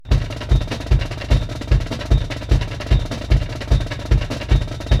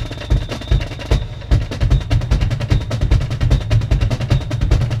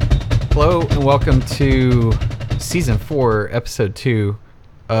and welcome to Season 4, Episode 2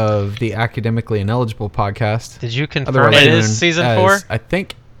 of the Academically Ineligible podcast. Did you confirm it is Season 4? I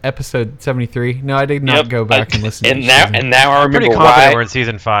think Episode 73. No, I did not go back and listen to it. And now I remember pretty confident we're in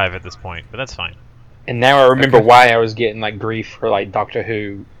Season 5 at this point, but that's fine. And now I remember why I was getting like grief for like Doctor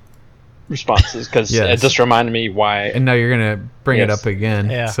Who responses, because it just reminded me why. And now you're gonna bring it up again.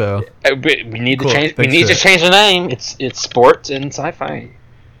 Yeah. So we need to change. We need to change the name. It's sports and sci-fi.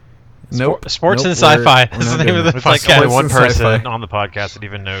 Nope. Sports and sci-fi. That's the name of the podcast. Like only one person on the podcast that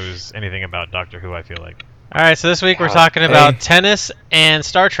even knows anything about Doctor Who, I feel like. All right, so this week we're talking about tennis and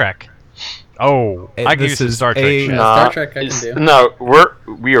Star Trek. Oh, I can use some Star Trek. Star Trek I can do. No,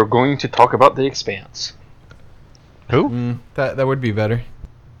 we are going to talk about The Expanse. Who? That would be better.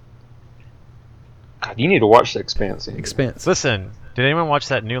 God, you need to watch The Expanse. Expanse. Listen, did anyone watch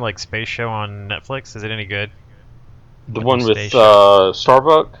that new like space show on Netflix? Is it any good? The one with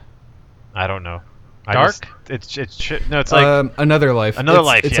Starbuck? I don't know. Dark? It's like Another Life. Another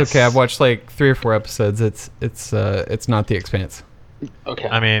Life. It's yes. okay. I've watched like 3 or 4 episodes. It's not The Expanse. Okay.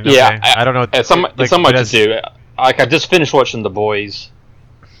 I mean, okay. Yeah, I don't know. It's somewhat to do. Like I just finished watching The Boys,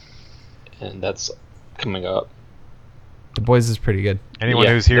 and that's coming up. The Boys is pretty good. Anyone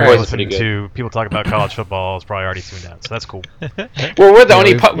who's here listening to people talk about college football is probably already tuned out, so that's cool. Well, we're the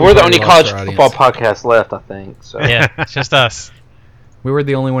only college football podcast left, I think. So. Yeah, it's just us. We were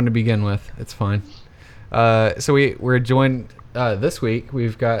the only one to begin with. It's fine. So we're joined this week.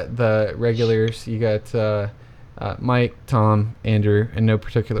 We've got the regulars. You got Mike, Tom, Andrew, in no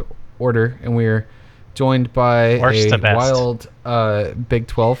particular order, and we're joined by a wild Big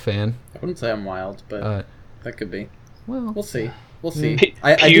 12 fan. I wouldn't say I'm wild, but that could be. Well, we'll see. We'll see.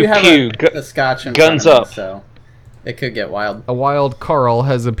 I do have a scotch in guns front of up, me, so it could get wild. A wild Carl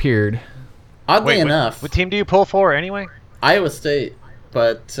has appeared. Oddly enough, what team do you pull for anyway? Iowa State,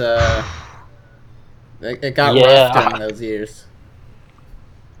 but it got rough during those years.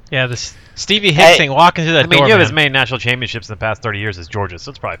 Yeah, this Stevie Hicks thing walking through that door. I mean, you have as many national championships in the past 30 years as Georgia, so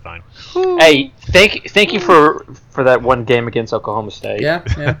it's probably fine. Hey, thank you for that one game against Oklahoma State. Yeah.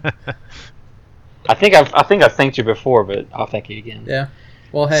 I think I've thanked you before, but I'll thank you again. Yeah.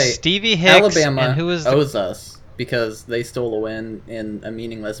 Well, hey, Stevie Hicks, Alabama and who is owes us because they stole a win in a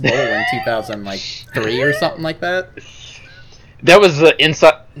meaningless bowl in 2003 or something like that. That was the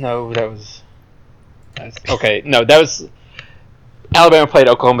inside. No, that was okay. No, that was Alabama played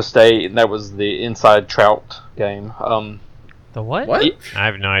Oklahoma State, and that was the inside Trout game. The what? What? I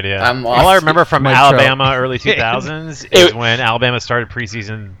have no idea. I'm lost. All I remember from Mike Alabama Trout. early 2000s is when Alabama started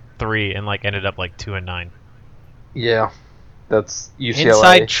preseason 3 and like ended up like 2-9. Yeah, that's UCLA.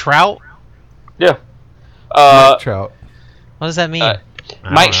 Inside Trout? Yeah. Mike Trout. What does that mean?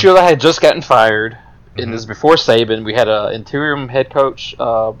 Mike Shula had just gotten fired, and this was before Saban. We had an interim head coach.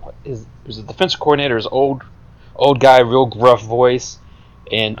 His a defensive coordinator, his old guy, real gruff voice,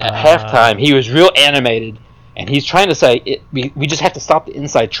 and at halftime he was real animated, and he's trying to say we just have to stop the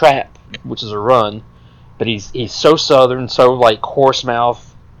inside trap, which is a run, but he's so southern, so like horse mouth.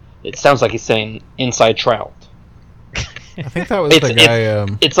 It sounds like he's saying inside Trout. I think that was the guy.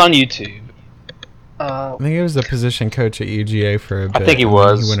 It's on YouTube. I think he was the position coach at UGA for a bit. I think he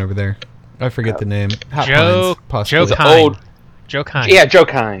was. He went over there. I forget the name. Joe possibly. Joe Kines. Yeah, Joe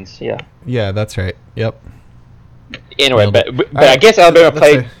Kines. Yeah. Yeah, that's right. Yep. Anyway, but I guess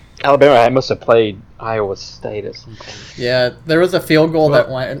Alabama must have played Iowa State at some point. Yeah, there was a field goal that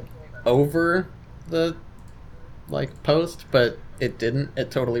went over the post, but it didn't.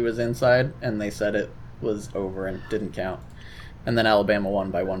 It totally was inside, and they said it was over and didn't count. And then Alabama won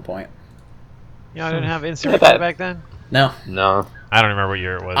by 1 point. Yeah, I didn't have instant back then? No. I don't remember what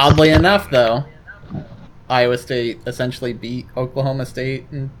year it was. Oddly enough, though, Iowa State essentially beat Oklahoma State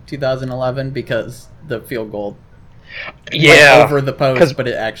in 2011 because the field goal went over the post, but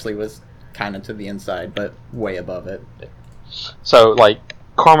it actually was kind of to the inside, but way above it. So,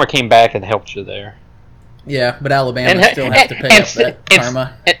 karma came back and helped you there. Yeah, but Alabama still has to pay up that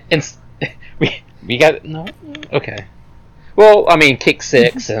karma. We got no. Okay. Well, I mean, kick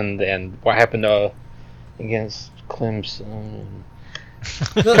 6, and what happened against Clemson?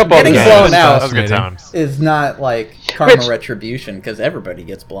 Getting blown out good times. is not like karma retribution because everybody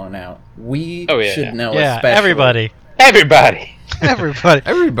gets blown out. We should know, especially. Everybody.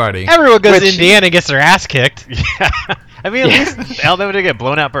 Everyone goes to Indiana and gets their ass kicked. Yeah. I mean, at least Alabama didn't get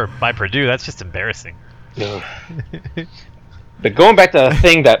blown out by Purdue. That's just embarrassing. But going back to the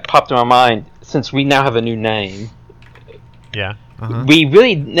thing that popped in my mind, since we now have a new name, we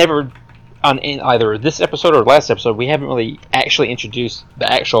really never, on either this episode or last episode, we haven't really actually introduced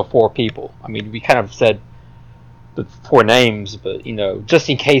the actual 4 people. I mean, we kind of said the 4 names, but just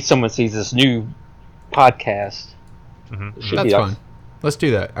in case someone sees this new podcast, it should That's be fine. Let's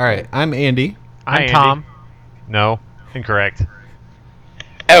do that. All right, I'm Andy. I'm Andy. Tom. No, incorrect.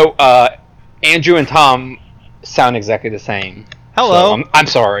 Oh, Andrew and Tom sound exactly the same. Hello. So I'm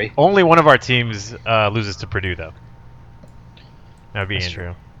sorry. Only one of our teams loses to Purdue, though. That would be That's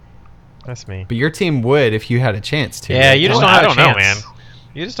Andrew. That's me. But your team would if you had a chance to. Yeah, you just Well, don't have I a don't know, chance. man.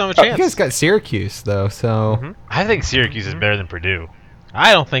 You just don't have a You chance. guys got Syracuse though, so Mhm. I think Syracuse is better than Purdue.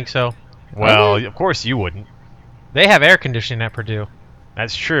 I don't think so. Well, of course you wouldn't. They have air conditioning at Purdue,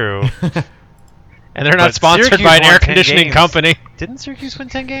 That's true. and they're not But sponsored Syracuse by an won air 10 conditioning games. company. Didn't Syracuse win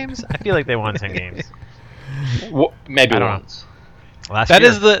 10 games? I feel like they won 10 games. Maybe I don't know. once. Last That year.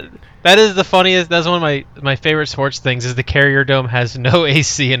 is the funniest. That's one of my favorite sports things. Is the Carrier Dome has no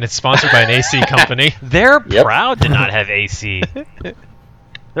AC and it's sponsored by an AC company. They're Yep. proud to not have AC.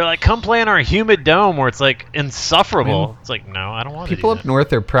 They're like, come play in our humid dome where it's like insufferable. I mean, it's like, no, I don't want to. people up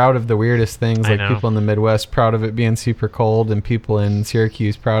north are proud of the weirdest things. I Like know. people in the Midwest proud of it being super cold, and people in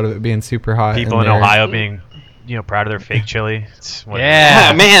Syracuse proud of it being super hot. People and in they're- Ohio being, proud of their fake chili. It's whatever. Yeah.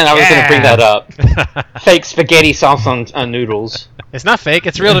 Oh, man, I was going to bring Yeah. that up. Fake spaghetti sauce on noodles. It's not fake.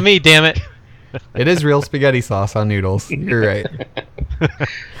 It's real to me. Damn it. It is real spaghetti sauce on noodles. You're right.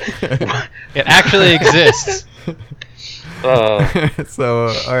 It actually exists. So,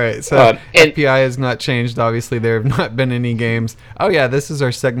 all right. So, and- FPI has not changed. Obviously, there have not been any games. Oh, yeah. This is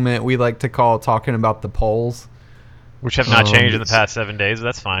our segment we like to call Talking About the Polls. Which have not changed in the it's- past 7 days. But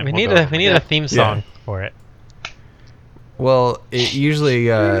that's fine. We We'll need go. a theme song for it. Well, it usually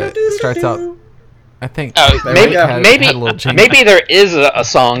starts out. I think Oh, There maybe we go. had a maybe little jingle. maybe there is a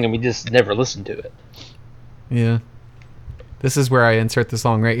song and we just never listened to it. Yeah. This is where I insert the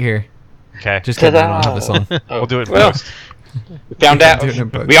song right here. Okay. Just kidding. I don't have a song. We'll do it in Well, post. we found out. Do it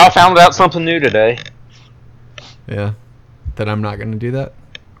in post. We all found out something new today, Yeah. That I'm not going to do that.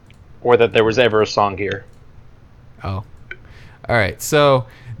 or that there was ever a song here. Oh. All right. So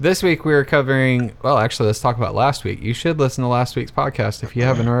this week we were covering. Well, actually, let's talk about last week. You should listen to last week's podcast if you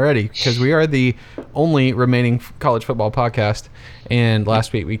haven't already, because we are the only remaining college football podcast. And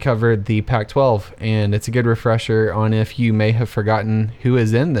last week we covered the Pac-12, and it's a good refresher on if you may have forgotten who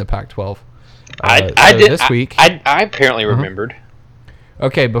is in the Pac-12. I So did this week. I apparently remembered.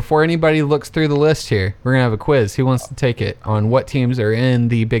 Okay, before anybody looks through the list here, we're gonna have a quiz. Who wants to take it on what teams are in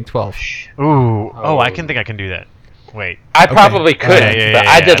the Big 12? Ooh. Oh, I think I can do that. Wait. I probably couldn't, but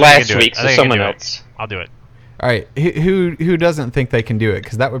I did I last can do it. week, I so think I can someone do it. else. I'll do it. All right, who doesn't think they can do it?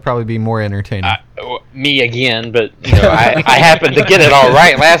 Because that would probably be more entertaining. Me again, but I happened to get it all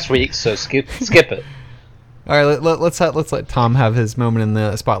right last week, so skip it. All right, let's let Tom have his moment in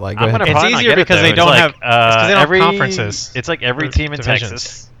the spotlight. Go I'm ahead. gonna It's probably not easier get it, because though. they It's don't like, have- it's 'cause they don't have every conferences It's like every or team in divisions.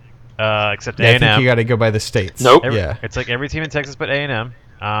 Texas, except Yeah, I think you A&M. got to go by the states. Nope. Yeah. It's like every team in Texas but A&M.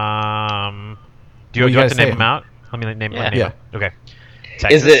 Do Well, you you have gotta to name say them out? Let me name Yeah. them. Yeah. Okay.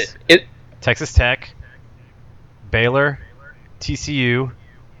 Texas, Is it? Texas Tech, Baylor, TCU.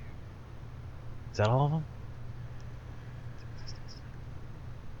 Is that all of them?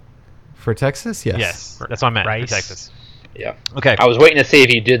 For Texas, yes. Yes. That's what I meant. Rice. For Texas. Yeah. Okay. I was waiting to see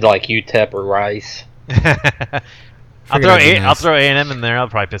if you did like UTEP or Rice. I'll Figured throw that'd be nice. A&M in there. I'll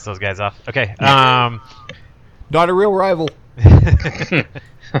probably piss those guys off. Okay. Not a real rival. All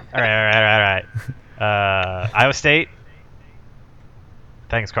right. Iowa State.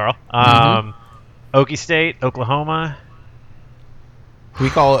 Thanks, Carl. Okie State, Oklahoma. We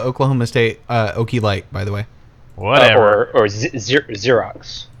call Oklahoma State Okie Light, by the way. Whatever. Or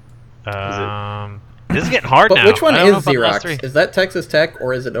Xerox. This is getting hard But now. which one I don't know is about the last Xerox? three. Is that Texas Tech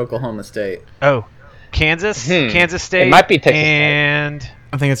or is it Oklahoma State? Oh, Kansas, Kansas State. It might be Texas Tech. and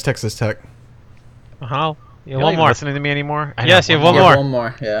I think it's Texas Tech. Uh-huh. You're One not more. listening to me anymore. I Yes, know, you have one Yeah, more. one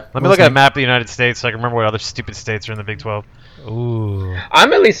more. Yeah. Let me look at a map of the United States so I can remember what other stupid states are in the Big 12. Ooh.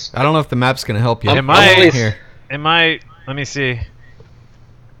 I'm at least. I don't know if the map's going to help you. It It might. Here. It might. Let me see.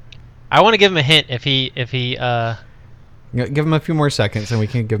 I want to give him a hint if he Give him a few more seconds and we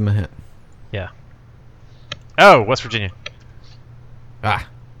can give him a hint. Oh, West Virginia. Ah,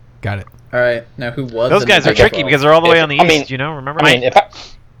 got it. All right. Now, who was Those in guys the are Big tricky 12? because they're all the way on the I east. mean- You know, remember? I mean, if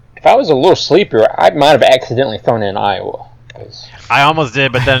I was a little sleepier, I might have accidentally thrown in Iowa. 'Cause- I almost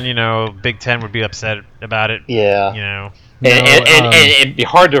did, but then Big Ten would be upset about it. Yeah. You know. And it'd be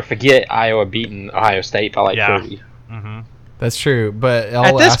hard to forget Iowa beating Ohio State by like Yeah. 30. Mm-hmm. That's true. But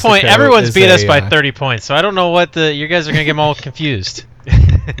at this point everyone's beat us by 30 points, so I don't know what you guys are gonna get them all confused.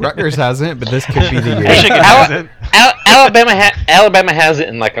 Rutgers hasn't, but this could be the year. Michigan hasn't. Alabama has it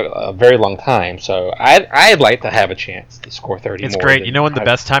in like a very long time, so I'd like to have a chance to score 30 It's more great. than You know when the I-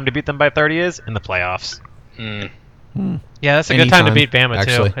 best time to beat them by 30 is? In the playoffs. Yeah, that's a good time to Anytime, beat Bama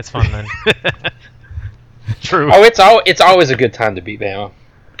actually. too. It's fun then. True. Oh, it's always a good time to beat Bama.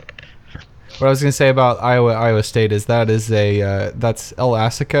 What I was going to say about Iowa State is that's El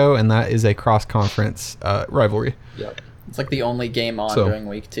Assico, and that is a cross-conference rivalry. Yep. It's like the only game on So- during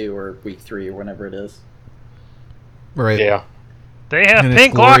week 2 or week 3 or whenever it is. Right. Yeah. They have And it's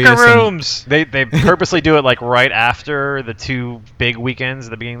pink locker glorious and- rooms. They purposely do it like right after the 2 big weekends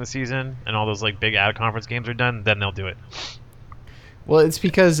at the beginning of the season, and all those like big out of conference games are done. Then they'll do it. Well, it's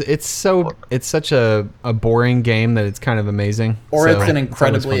because it's such a boring game that it's kind of amazing. Or So it's an always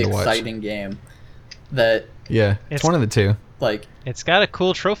incredibly fun to watch. exciting game that, Yeah, it's one of the two. like, It's got a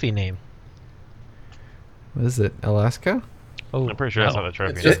cool trophy name. What is it? El Assico? Oh, I'm pretty sure that's no. not the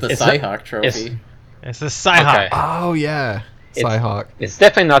trophy. it's just the It's Cyhawk trophy. It's the Cyhawk. Okay. Oh yeah, It's- Cyhawk. It's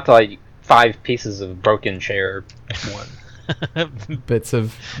definitely not the, like 5 pieces of broken chair one. Bits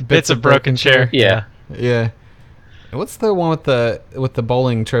of broken chair. Yeah. Yeah. What's the one with the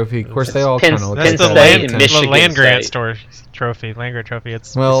bowling trophy? Of course, they all Penn- kind of look That's like the State that. and land, Michigan the land grant State. trophy. Land grant trophy.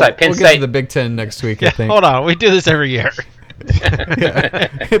 It's Well, It's like Penn we'll get to State. the Big Ten next week, I yeah, think. hold on. We do this every year. Yeah.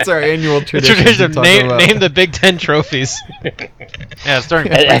 It's our annual The tradition. to tradition. talk Name, about- name the Big Ten trophies. Yeah, it's during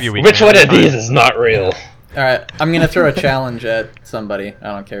preview week. Which one of these is not real? Alright, I'm going to throw a challenge at somebody. I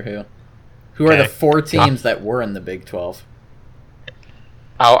don't care who. Who are the Okay. 4 teams that were in the Big 12?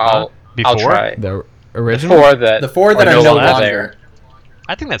 I'll Before? try. the original. Before that. The 4 that are are no no longer longer. there.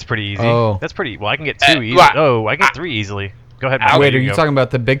 I think that's pretty easy. Oh. That's pretty. Well, I can get 2 easily. well, Oh, I can get 3 easily. Go ahead. Mike, Wait, are you you go. talking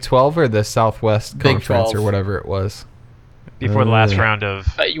about the Big 12 or the Southwest Big Conference 12. or whatever it was? Before the last Uh, round of?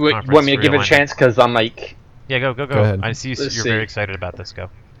 You want conference me to give it a realignment? chance? Because I'm like, Yeah, go. Go ahead. I see Let's you're see. very excited about this. Go.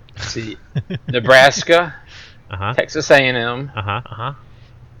 let's see, Nebraska, Uh huh. Texas A&M, Uh huh.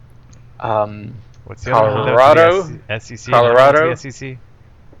 What's the Colorado. other one? The SEC. Colorado. The SEC.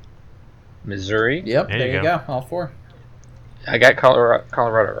 Missouri. Yep, There there you you go. go. All 4. I got Colorado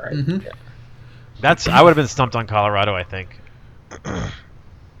right. Mhm. I would have been stumped on Colorado. I think.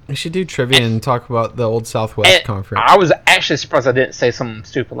 We should do trivia and talk about the old Southwest And Conference. I was actually surprised I didn't say something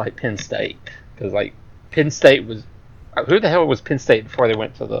stupid like Penn State, because like Penn State was. Who the hell was Penn State before they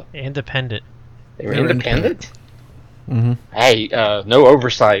went to the? Independent. They were They were independent. hmm Hey, no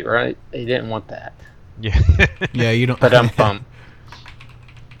oversight, right? They didn't want that. Yeah. Yeah, you don't. But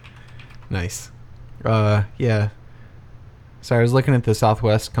Nice. Yeah. So I was looking at the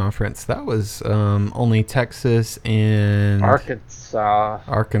Southwest Conference. That was only Texas and Arkansas.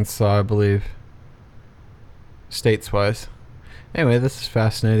 Arkansas, I believe. States-wise. Anyway, this is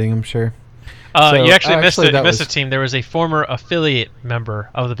fascinating, I'm sure. So, You actually missed that missed a was- team. There was a former affiliate member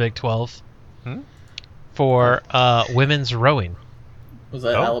of the Big 12 Hmm? for women's rowing. Was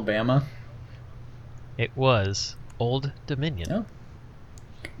that Oh. Alabama? It was Old Dominion. Oh.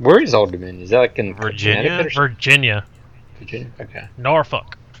 Where is Old Dominion? Is that like in Virginia? Connecticut or something? Virginia, Virginia? Okay.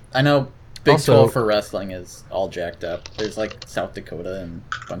 Norfolk. I know Big Also- 12 for wrestling is all jacked up. There's like South Dakota and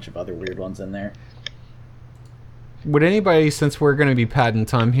a bunch of other weird ones in there. Would anybody, since we're going to be padding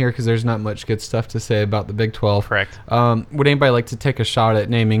time here because there's not much good stuff to say about the Big 12, Correct. would anybody like to take a shot at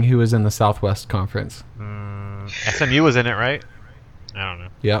naming who was in the Southwest Conference? SMU was in it, right? I don't know.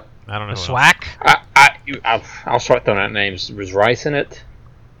 Yep. I don't know. The who else. SWAC. I'll start throwing out names. Was Rice in it?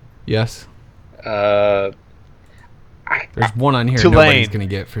 Yes. Uh, There's one on here Tulane. nobody's going to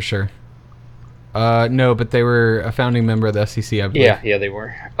get for sure. No, but they were a founding member of the SEC, I believe. yeah, they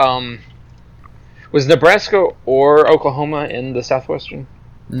were. Was Nebraska or Oklahoma in the Southwestern?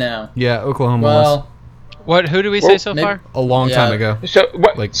 No. Yeah, Oklahoma Well, What? Who do we Well, say so maybe- far? was a long Yeah. time ago. So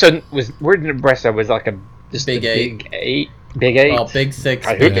what? Like- so was where did Nebraska was like a just Big a Eight. Big Eight. Big Eight. well, Big 6,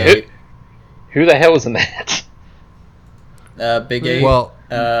 Who- Big who- 8. Who the hell was in that? Big 8. Well,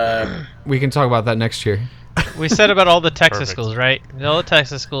 uh, we can talk about that next year. We said about all the Texas Perfect. schools, right? All the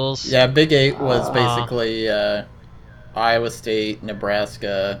Texas schools. yeah, Big 8 was basically Iowa State,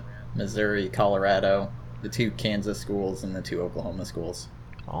 Nebraska, Missouri, Colorado, the 2 Kansas schools, and the 2 Oklahoma schools.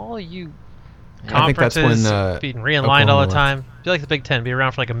 All you I think that's conferences when, being realigned all Oklahoma the time. I feel like the Big Ten be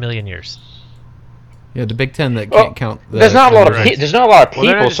around for like a million years. Yeah, the Big Ten that Well, can't count. The There's not a lot of conference. there's not a lot of Well,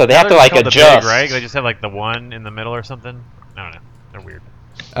 they're people, just- so they now have to they're like called the adjust. Big, right? They just have like the one in the middle or something. I don't know. They're weird.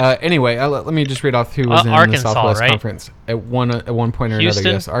 Anyway, let me just read off who was in Arkansas, the Southwest right? Conference at one point or Houston?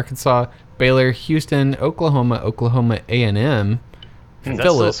 another. Yes, Arkansas, Baylor, Houston, Oklahoma A&M. Is that still a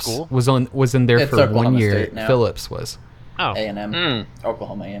Phillips school? was in there It's for Oklahoma 1 year. State now. Phillips was. Oh, A&M. Mm.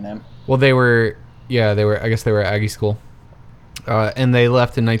 Oklahoma A&M. Well, they were. I guess they were Aggie school. And they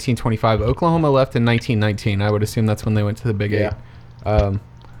left in 1925. Oklahoma left in 1919. I would assume that's when they went to the Big Yeah. Eight.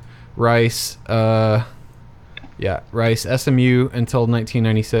 Rice, Rice, SMU until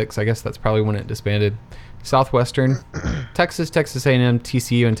 1996. I guess that's probably when it disbanded. Southwestern, Texas, Texas A&M,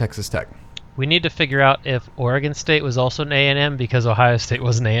 TCU, and Texas Tech. We need to figure out if Oregon State was also an A&M because Ohio State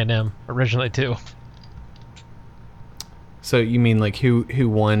was an A&M originally too. So you mean like who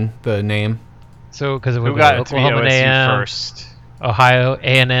won the name? So because it Who would got be it to be Oklahoma OSU A&M, first? Ohio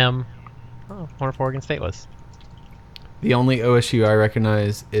A&M. Oh, I wonder if Oregon State was. The only OSU I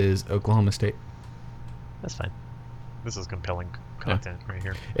recognize is Oklahoma State. That's fine. This is compelling content right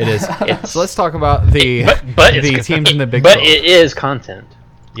here. It is. It's- So let's talk about the but the it's, teams in the Big but 12. it is content.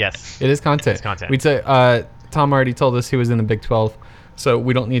 Yes. It is content. It's content. We'd say Tom already told us he was in the Big 12, so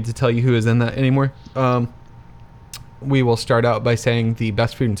we don't need to tell you who is in that anymore. We will start out by saying the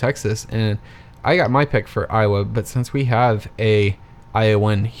best food in Texas, and I got my pick for Iowa, but since we have a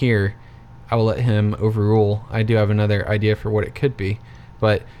Iowan here, I will let him overrule. I do have another idea for what it could be,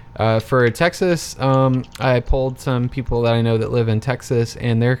 but for Texas, I polled some people that I know that live in Texas,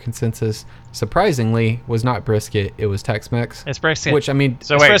 and their consensus, surprisingly, was not brisket. It was Tex-Mex. It's brisket. Which, I mean,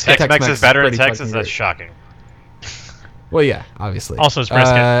 So wait, brisket. Tex-Mex is better in pretty Texas? fucking That's great. shocking. Well, yeah, obviously. Also, it's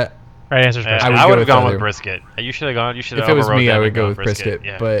brisket. Right answer is Yeah, brisket. would I go would have with gone either. with brisket. You should have gone. You should have. If it was overrode me, them I would and go gone with brisket.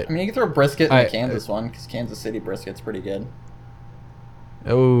 Yeah. But I mean, you can throw brisket in I- the Kansas one because Kansas City brisket's pretty good.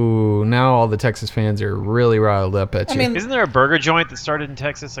 oh, now all the Texas fans are really riled up at I you. mean, Isn't there a burger joint that started in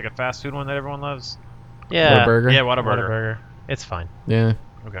Texas, like a fast food one that everyone loves? Yeah. Whataburger? Yeah, Whataburger. Whataburger. It's fine. Yeah,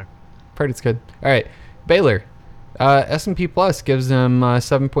 Okay. pretty good. All right, Baylor. S&P Plus gives them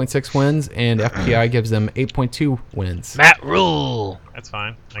 7.6 wins, and FPI gives them 8.2 wins. Matt Rule. That's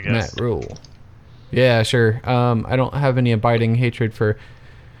fine, I guess. Matt Rule. Yeah, sure. I don't have any abiding hatred for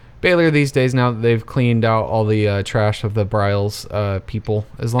Baylor these days now that they've cleaned out all the trash of the Bryles people.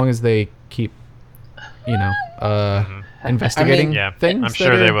 As long as they keep, investigating I mean, Yeah, things. I'm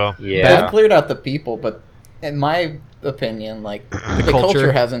sure that they are- will. Yeah. they've cleared out the people, but in my opinion, like the culture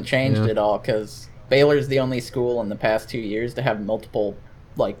culture? hasn't changed Yeah. at all because Baylor's the only school in the past 2 years to have multiple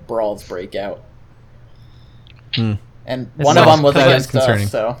like brawls break out, Hmm. and It one of sucks. them was That is against concerning.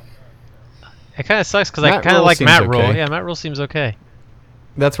 us. So It kind of sucks because I Matt kind of Rule like seems Matt okay. Rule. Yeah, Matt Rule seems okay.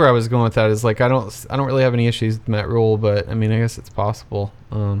 That's where I was going with that. Is like I don't really have any issues with Matt Rule, but I mean I guess it's possible.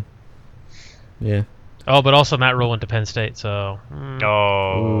 Yeah. Oh, but also Matt Rule went to Penn State, so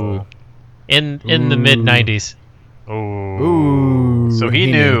Oh. Ooh. in the mid '90s, Ooh. Ooh, So he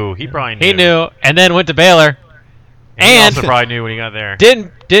he knew. knew. He probably knew. he knew, and then went to Baylor. He And also probably knew when he got there.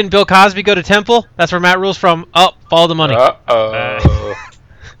 didn't Bill Cosby go to Temple? That's where Matt Rule's from. Oh, follow the money. Uh-oh.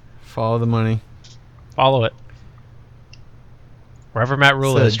 Follow the money. Follow it. Wherever Matt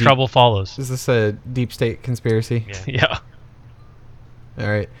Rule So is, deep- trouble follows. Is this a deep state conspiracy? Yeah. Yeah. All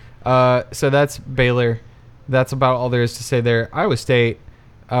right. So that's Baylor. That's about all there is to say there. Iowa State.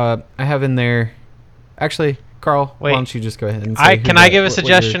 I have in there. Actually, Carl, Wait. why don't you just go ahead and say Can I give a what your-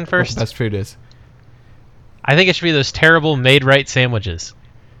 suggestion what first? best food is. I think it should be those terrible made-right sandwiches.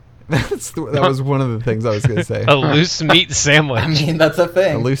 That was one of the things I was going to say. A loose meat sandwich. I mean that's a A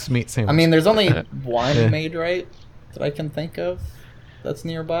thing. loose meat sandwich. I mean, there's only one Yeah. made right that I can think of that's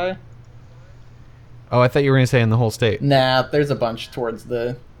nearby. oh, I thought you were going to say in the whole state. Nah, there's a bunch towards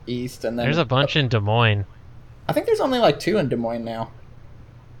the east, and then There's a bunch in Des Moines. I think there's only like 2 in Des Moines now.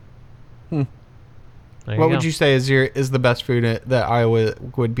 There What go. would you say is the best food that Iowa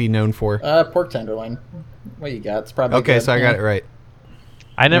would be known for? Pork tenderloin. What you got? It's probably Okay, good, so I got yeah. it right.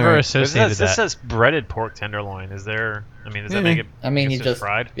 I never Alright. This associated says, that. this says breaded pork tenderloin. Is there? I mean, does that Yeah. make it? I mean, guess you it's just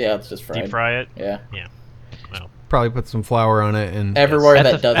fried. Yeah, it's just fried. Deep fry it. Yeah. Probably put some flour on it and Everywhere At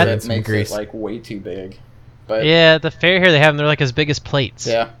that the- does at- it some makes grease. it like way too big. But Yeah, the fair here they have them. They're like as big as plates.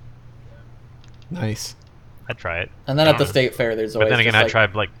 yeah. nice. I'd try it. And then at the state fair, there's But always. then again, just, I like,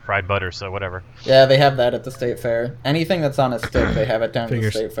 tried like fried butter, so whatever. Yeah, they have that at the state fair. Anything that's on a stick, they have it down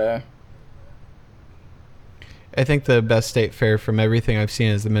Figures. at the state fair. I think the best state fair from everything I've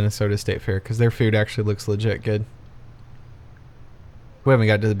seen is the Minnesota State Fair because their food actually looks legit good. We haven't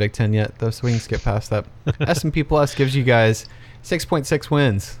got to the Big Ten yet, though, so we can skip past that. S&P Plus gives you guys 6.6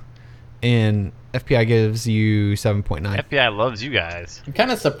 wins, and FPI gives you 7.9. FBI loves you guys. I'm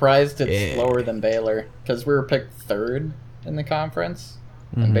kind of surprised it's Yeah. lower than Baylor because we were picked 3rd in the conference,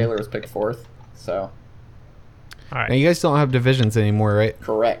 Mhm. and Baylor was picked 4th. So All right. Now, you guys don't have divisions anymore, right?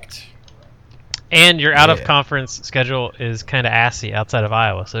 correct. And your out of Yeah. conference schedule is kind of assy outside of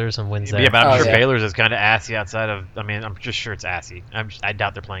Iowa, so there's some wins there. Yeah, but I'm Oh, sure yeah. Baylor's is kind of assy outside of. I mean, I'm just sure it's assy. I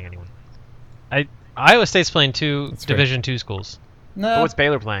doubt they're playing anyone. Iowa State's playing 2 That's fair. Division II schools. But No, what's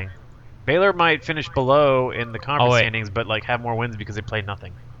Baylor playing? Baylor might finish below in the conference wait. standings, but like have more wins because they played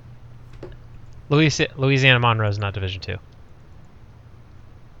nothing. Louisiana Monroe is not Division II,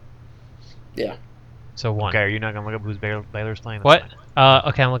 yeah. so 1. Okay, are you not gonna look up who's Baylor's playing? That's What? fine.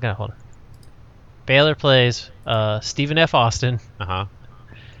 Okay, I'm looking at. Hold on. Baylor plays Stephen F. Austin, Uh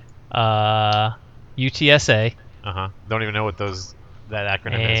huh. UTSA, Don't even know what that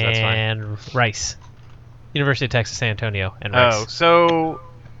acronym is. That's fine. and Rice. University of Texas San Antonio and Oh, Rice. so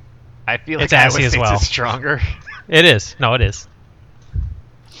I feel like It's Iowa assy as State's well. is stronger. It is. No, it is.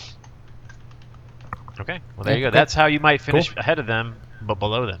 Okay, well there you go. That's how you might finish ahead of them, but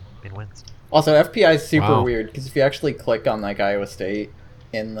below them in wins. Also, FPI is super Wow. weird because if you actually click on like Iowa State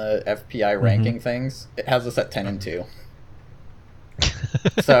in the FPI ranking things, it has us at 10-2.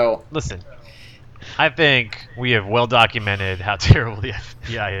 So Listen, I think we have well documented how terrible the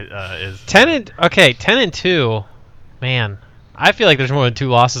FPI is. 10-2. Man, I feel like there's more than 2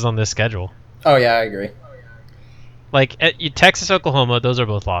 losses on this schedule. oh yeah, I agree. Like Texas, Oklahoma, those are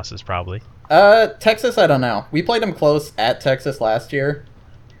both losses probably. Texas, I don't know. We played them close at Texas last year,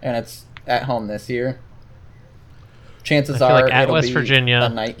 and it's at home this year. Chances I feel are like at it'll West be Virginia- a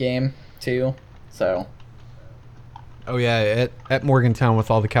night game too. So Oh yeah, at Morgantown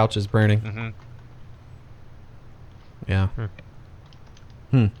with all the couches burning. Mm-hmm. Yeah.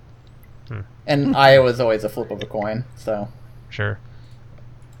 and Iowa's always a flip of a coin. So Sure.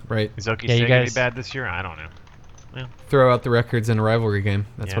 Right. Is Okie Yeah, you State gonna be guys- bad this year? I don't know. Throw out the records in a rivalry game.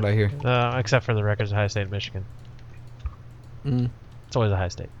 That's Yeah. what I hear. Except for the records of Ohio State and Michigan. Mm. It's always Ohio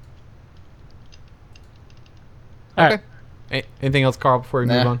State. Okay. Anything else, Carl, before we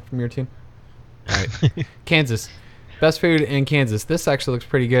move Nah. on from your team? All right. Kansas. Best food in Kansas. This actually looks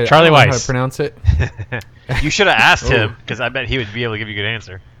pretty good. Charlie I don't know how Weiss. to pronounce it. You should have asked Oh. him because I bet he would be able to give you a good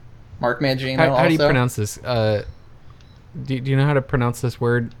answer. Mark Mangino How also. do you pronounce this? Do you know how to pronounce this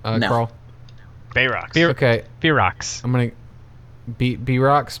word, No. Carl? Bayrox. Beer- Okay. Bierox. I'm going to...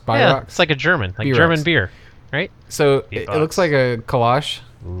 B-Rocks? Yeah, Bi-Rocks? it's like a German. Like Bierox. German beer. Right? So it B-Box. looks like a kolache.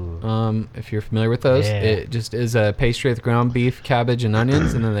 If you're familiar with those, Yeah. it just is a pastry with ground beef, cabbage, and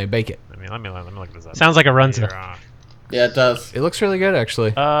onions, and then they bake it. Let me look this up. Sounds like a Runza. Bayrox. Yeah, it does. It looks really good, actually.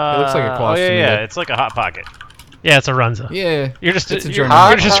 It looks like a kolache Oh yeah, to me. yeah. though. It's like a hot pocket. Yeah, it's a Runza. Yeah. You're just It's a you're, German.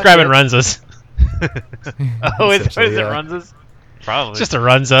 you're just describing Runzas. Oh, is Essentially, it yeah. Runzas? Probably. It's just a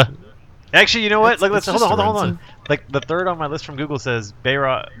Runza. Actually, you know what? It's- Look, it's hold just on, a hold on. Runza. Like the third on my list from Google says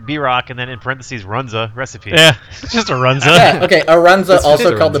B-Rock, and then in parentheses Runza recipe. Yeah, it's just a Runza. Yeah, okay. Aranza, It's also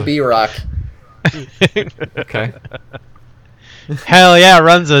just called the Aranza. B-Rock. Okay. Hell yeah,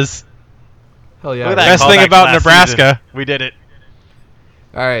 Runzas. Hell yeah. Look at that Best callback thing to about last Nebraska. season. We did it.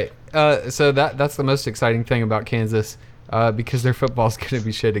 All right. So that's the most exciting thing about Kansas because their football's going to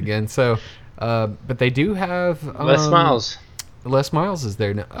be shit again. So, but they do have Les Miles. Les Miles is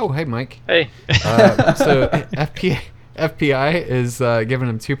there now. Oh, hey, Mike. Hey. So FPI is giving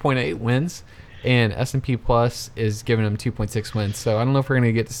them 2.8 wins, and S&P Plus is giving them 2.6 wins. So I don't know if we're going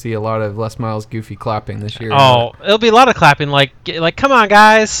to get to see a lot of Les Miles goofy clapping this year. or Oh, not. it'll be a lot of clapping. Like come on,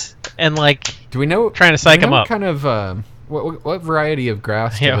 guys, and like Do we know? trying to psych do we know him what up. Kind of what variety of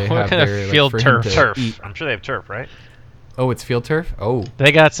grass do Yeah, they what have kind of there? field for him turf? to Turf. eat? I'm sure they have turf, right? Oh, it's field turf. Oh,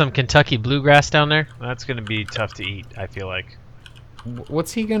 They got some Kentucky bluegrass down there. That's going to be tough to eat, I feel like.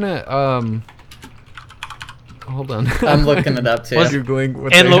 what's he gonna? Hold on. I'm looking it up too. Was- Googling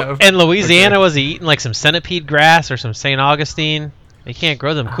what And they have. and Louisiana, Okay. was he eating like some centipede grass or some St. Augustine? They can't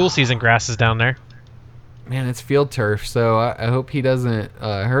grow them cool season grasses down there. Man, it's field turf, so I hope he doesn't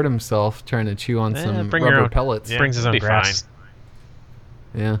hurt himself trying to chew on some bring your rubber own- pellets. Yeah, Brings his it'll own be grass.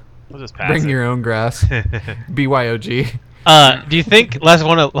 Yeah. We'll just pass Bring it. your own grass. BYOG. Do you think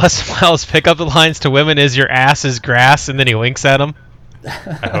one of Les Miles' pickup lines to women is "Your ass is grass," and then he winks at them?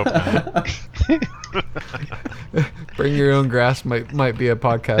 I hope not. Bring your own grass might be a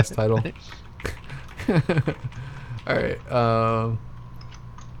podcast title. All right.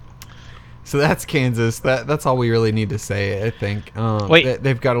 So that's Kansas. That's all we really need to say. I think. Wait.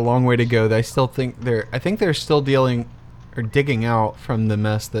 They've got a long way to go. I still think I think they're still dealing or digging out from the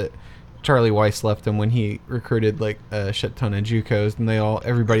mess that Charlie Weiss left them when he recruited like a shit ton of JUCOs, and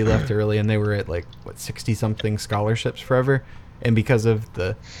everybody left early, and they were at like 60 something scholarships forever. And because of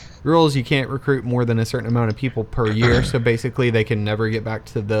the rules, you can't recruit more than a certain amount of people per year. So basically, they can never get back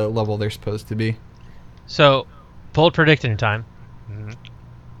to the level they're supposed to be. So, bold predicting time. Mhm.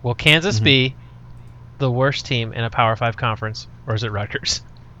 Will Kansas be the worst team in a Power 5 conference, or is it Rutgers?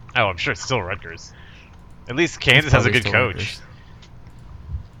 Oh, I'm sure it's still Rutgers. At least Kansas has a good coach.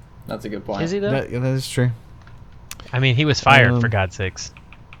 That's a good point. Is he though? That is true. I mean, he was fired for Um, God's sakes.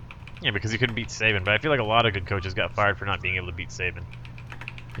 Yeah, because he couldn't beat Saban. But I feel like a lot of good coaches got fired for not being able to beat Saban.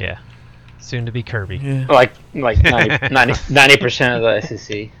 Yeah. Soon to be Kirby. Yeah. Like 90% of the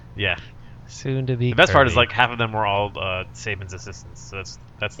SEC. Yeah. Soon to be. The best part is Kirby. like half of them were all Saban's assistants. So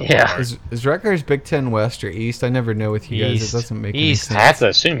that's the Yeah. part. Is Rutgers Big Ten West or East? I never know with you guys. East. It doesn't make East. any I have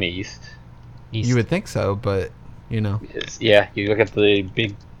sense. to assume East. East. You would think so, but you know, Yeah, you look at the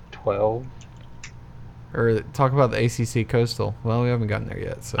Big 12. or talk about the ACC Coastal. Well, we haven't gotten there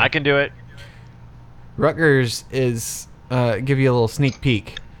yet. So I can do it. Rutgers is give you a little sneak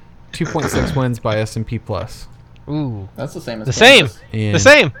peek. 2.6 wins by S&P Plus. Ooh. That's the same as The same. Kansas. And The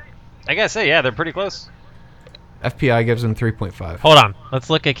same. I gotta say, yeah, they're pretty close. FPI gives them 3.5. Hold on. Let's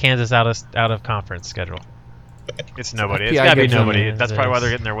look at Kansas out of conference schedule. It's nobody. It's FPI gotta be gives them- nobody. That's probably why they're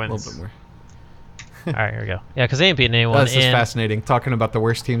getting their A wins. little bit more. All right, here we go. Yeah, because they ain't beating anyone. This is and- fascinating. Talking about the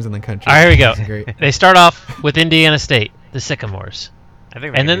worst teams in the country. All right, here we go. This is great. They start off with Indiana State, the Sycamores, I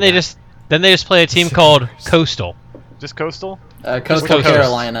think. and then they just play a team called Coastal. just Coastal. Coastal Coastal.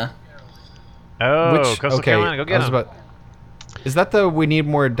 Carolina. Oh, Which, Coastal okay, Carolina, go I get was them. about- Is that the we need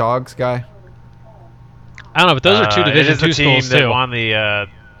more dogs guy? I don't know, but those are two It Division is the II team schools that too. won the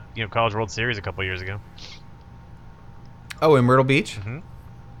College World Series a couple years ago. Oh, in Myrtle Beach?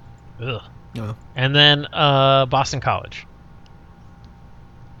 Ugh. No. And then Boston College.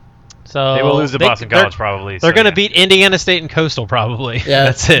 So They will lose to Boston they're- College probably. They're so, going to yeah. beat Indiana State and Coastal probably. Yeah,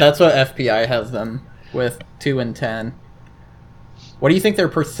 that's it. That's what FPI has them with 2-10. What do you think their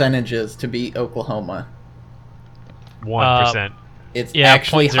percentage is to beat Oklahoma? 1%. It's Yeah,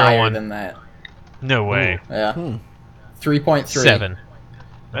 actually 0.01. higher than that. No way. Yeah, Hmm. 3.3. 7.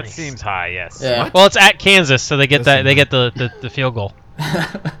 That Nice. seems high. Yes. Yeah. Well, it's at Kansas, so they get Listen, they get the field goal.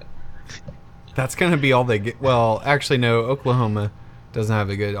 That's going to be all they get. Well, actually, no. Oklahoma doesn't have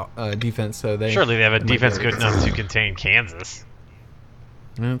a good defense, so they Surely they have a they might defense be good able to- enough to contain Kansas.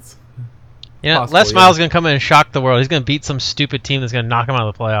 It's, You know, Possible, Les yeah. Miles is going to come in and shock the world. He's going to beat some stupid team that's going to knock him out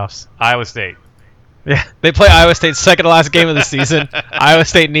of the playoffs. Iowa State. Yeah, they play Iowa State's second to last game of the season. Iowa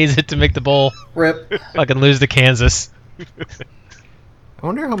State needs it to make the bowl. Rip. Fucking lose to Kansas. I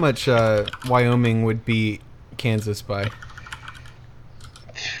wonder how much Wyoming would beat Kansas by.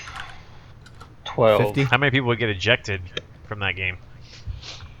 12. 50? How many people would get ejected from that game?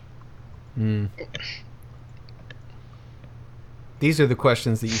 Hmm. These are the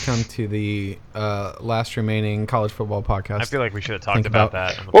questions that you come to the last remaining college football podcast. I feel like we should have talked Think about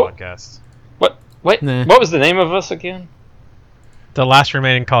about- that on the Well- podcast. What? Nah. What was the name of us again? The last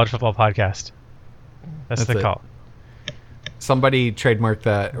remaining college football podcast. That's the it. call. Somebody trademark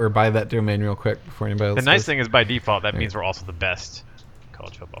that or buy that domain real quick before anybody else The nice does. thing is, by default, that Right. means we're also the best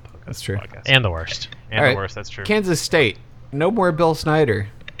college football podcast. That's true. And the worst. And All the right. worst. That's true. Kansas State. No more Bill Snyder.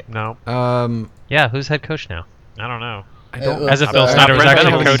 No, Yeah, who's head coach now? I don't know. I don't. As if Bill Uh, Snyder was Brent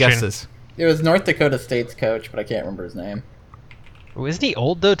actually Venables coaching. guesses. It was North Dakota State's coach, but I can't remember his name. Oh, isn't he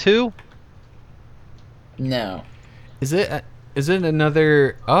old though too? No. Is it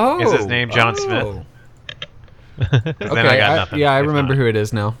another? Oh, Is his name John Smith? oh. 'Cause Okay, then I got nothing. yeah, I if remember not. who it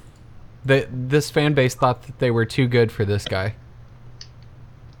is now. This fan base thought that they were too good for this guy.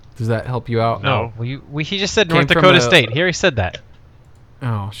 Does that help you out? No. He just said Came North from Dakota a- State. He already said that.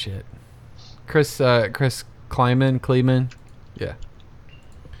 Oh shit. Chris Kleiman. Yeah.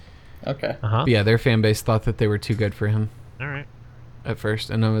 Okay. Uh huh. But yeah, their fan base thought that they were too good for him All right. at first,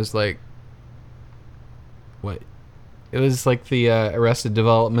 and I was like, what? It was like the Arrested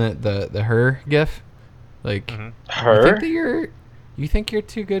Development, the her gif. Like, Mhm. you Her? think that you think you're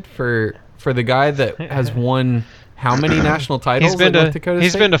too good for the guy that has won how many national titles He's been at North to Dakota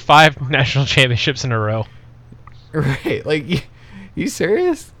he's State? been to 5 national championships in a row. Right, like you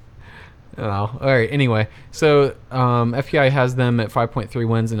serious? Oh, all right. Anyway, so FPI has them at 5.3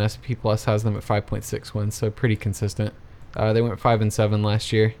 wins, and SP Plus has them at 5.6 wins. So pretty consistent. They went 5-7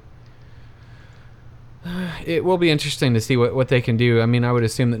 last year. It will be interesting to see what they can do. I mean, I would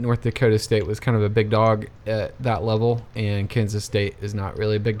assume that North Dakota State was kind of a big dog at that level, and Kansas State is not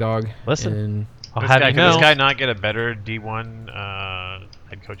really a big dog. Listen, And I'll This have guy, you could this know. guy not get a better D1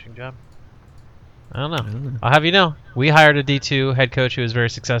 head coaching job? I don't know. I don't know. I'll have you know. We hired a D2 head coach who was very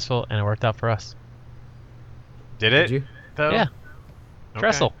successful, and it worked out for us. Did it? Did you? Though? Yeah, Okay.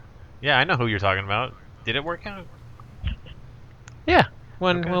 Dressel. Yeah, I know who you're talking about. Did it work out? Yeah,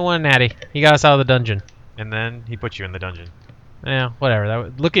 won Okay. won natty. He got us out of the dungeon. And then he put you in the dungeon. Yeah,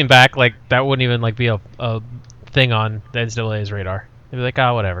 whatever. Looking back, like that wouldn't even like be a thing on the NCAA's radar. They'd be like,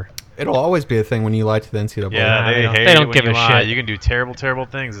 whatever. it'll always be a thing when you lie to the NCAA. Yeah, Nah, they they don't- hate they it don't when give you a lie. shit. You can do terrible, terrible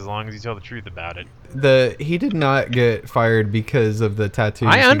things as long as you tell the truth about it. He did not get fired because of the tattoos.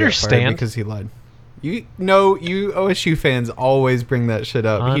 I He got fired understand. because he lied. You OSU fans always bring that shit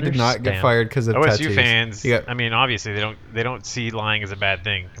up. He did not get Understand. fired because of OSU tattoos. fans, He got- I mean, obviously they don't see lying as a bad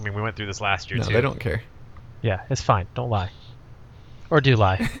thing. I mean, we went through this last year no, too. they don't care. Yeah, it's fine. Don't lie, or do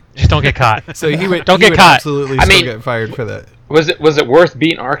lie. Just don't get caught. So he would Don't he get would caught. absolutely I still mean- get fired for that. Was it worth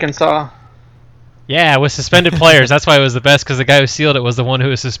beating Arkansas? Yeah, with suspended players. That's why it was the best, because the guy who sealed it was the one who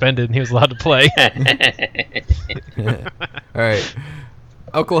was suspended, and he was allowed to play. All right,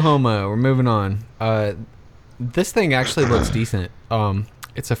 Oklahoma. We're moving on. This thing actually looks decent.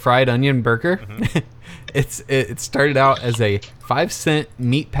 It's a fried onion burger. Mm-hmm. It started out as a 5-cent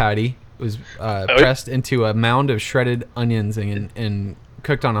meat patty. It was pressed into a mound of shredded onions and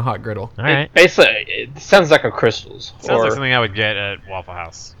cooked on a hot griddle. All right. Basically, it sounds like a Crystals. Sounds like something I would get at Waffle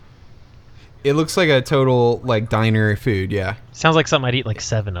House. It looks like a total like diner food. Yeah. Sounds like something I'd eat like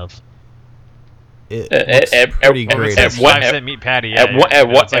 7 of. It looks pretty great. At 5-cent meat patty. At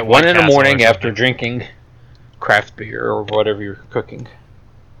 1 in the morning after drinking craft beer or whatever you're cooking.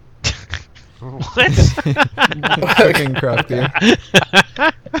 What? Cooking craft beer.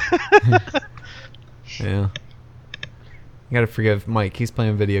 Yeah. You gotta forgive Mike. He's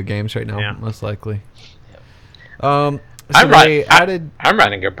playing video games right now, most likely. So I'm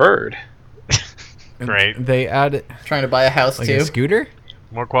riding a bird. Great. They added Trying to buy a house like too. a scooter.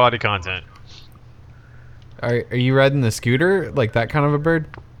 More quality content. Are you riding the scooter like that kind of a bird?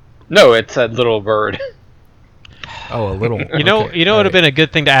 No, it's a little bird. Oh, a little. You know what would have been a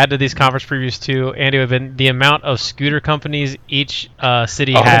good thing to add to these conference previews too, Andy, would have been the amount of scooter companies each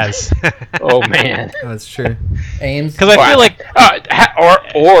city has. Oh man, That's true. Ames. Because I feel like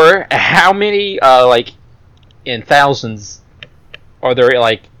or how many like in thousands are there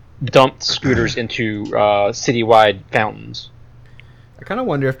like dumped scooters into citywide fountains? I kind of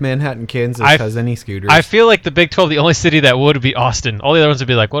wonder if Manhattan, Kansas has any scooters. I feel like the Big 12, the only city that would be Austin. All the other ones would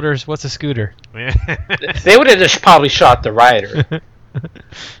be like, what's a scooter? They would have just probably shot the rider.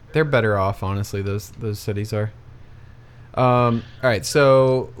 They're better off, honestly. Those cities are. All right,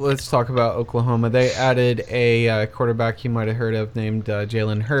 so let's talk about Oklahoma. They added a quarterback you might have heard of named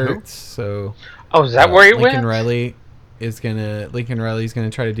Jalen Hurts. So, is that where he went? Lincoln Riley's gonna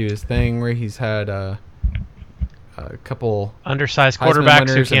try to do his thing where he's had a couple undersized Heisman quarterbacks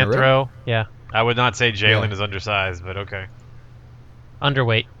who winners in a can't row. throw. Yeah, I would not say Jalen Yeah. is undersized, but okay.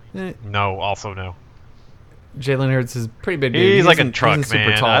 underweight. No, also no. Jalen Hurts is pretty big. Dude. He's like a isn't- truck, isn't super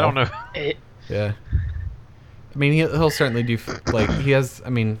man. tall. I don't know. Yeah. I mean, he'll certainly do. Like he has. I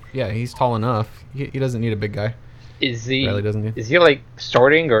mean, yeah, he's tall enough. He doesn't need a big guy. Is he? Riley doesn't. Is he like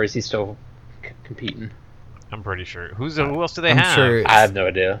starting or is he still competing? I'm pretty sure. Who else do they I'm have? sure. I have no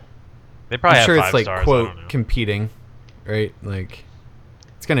idea. They probably I'm sure have it's 5 like stars. I quote don't know. competing, right? Like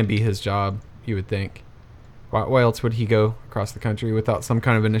it's gonna be his job. You would think. Why else would he go across the country without some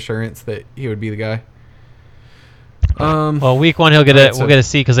kind of an assurance that he would be the guy? Well, week 1 we'll get a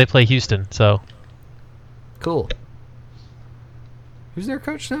seat because they play Houston. So Cool. Who's their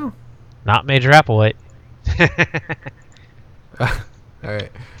coach now? not Major Applewhite. All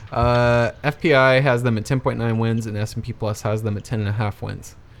right. FPI has them at 10.9 wins, and S&P Plus has them at 10.5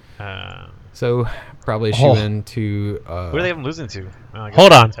 wins. So probably shoe in to. Who are they even losing to? Well, I guess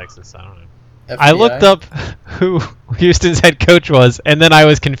Hold they're on. in Texas. I don't know. I looked up who Houston's head coach was, and then I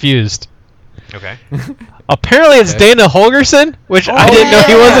was confused. Okay. Apparently, it's Okay. Dana Holgerson, which I didn't know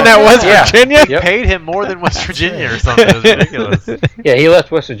he wasn't at West Yeah. Virginia. They paid him more than West Virginia or something. It was ridiculous. Yeah, he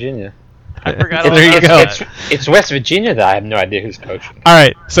left West Virginia. I forgot. There you go. It's West Virginia that I have no idea who's coaching. All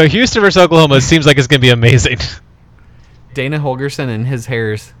right, so Houston versus Oklahoma seems like it's going to be amazing. Dana Holgerson and his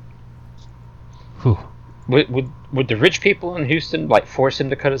hairs. Whew. Would the rich people in Houston like force him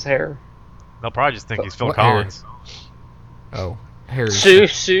to cut his hair? They'll probably just think he's Phil What Collins. Oh, hairs.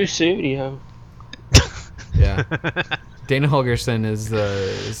 Sue Studio. Yeah. Dana Holgerson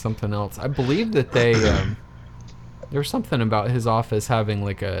is something else. I believe that they there was something about his office having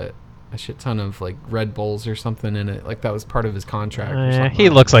like a shit ton of like Red Bulls or something in it. Like that was part of his contract. Or something. He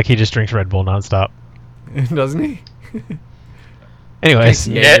looks like he just drinks Red Bull nonstop. doesn't he? Anyways,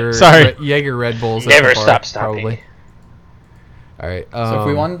 Jaeger, sorry. Jaeger Red Bulls. at Never the bar, stop stopping. Probably. All right. So if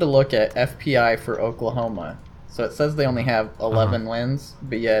we wanted to look at FPI for Oklahoma, so it says they only have 11 wins,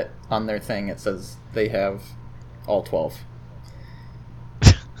 but yet on their thing it says they have all 12.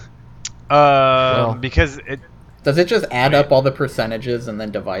 Because it. Does it just add up all the percentages and then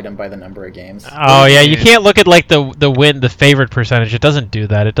divide them by the number of games? Oh yeah, you can't look at like the favorite percentage. It doesn't do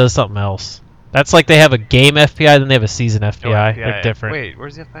that. It does something else. That's like they have a game FPI, then they have a season FPI. They're different. Wait,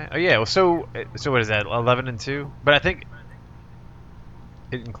 where's the FPI? Oh yeah. Well, so what is that? 11-2. But I think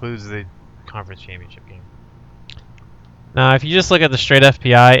it includes the conference championship game. Now, if you just look at the straight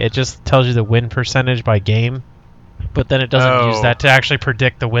FPI, it just tells you the win percentage by game, but then it doesn't use that to actually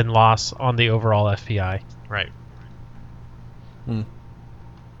predict the win-loss on the overall FPI. Right.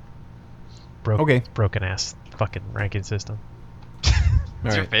 Okay. Broken ass fucking ranking system. It's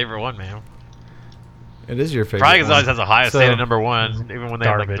All your right. favorite one, man. It is your favorite. Probably because it one. always has Ohio So- State at number 1, even when they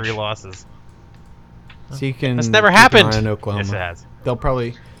have like Garbage. 3 losses. So you can. That's never keep an happened. eye on Oklahoma. Yes, it has.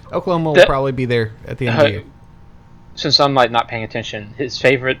 Oklahoma will probably be there at the end of the year. Since I'm like not paying attention, his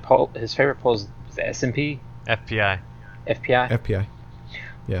favorite poll is the S&P, FPI. FPI. FPI.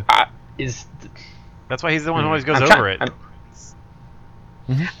 Yeah. That's why he's the one who always goes I'm over it.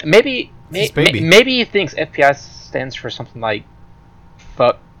 Maybe his baby. maybe he thinks FPI stands for something like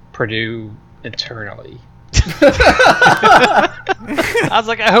 "fuck Purdue internally." I was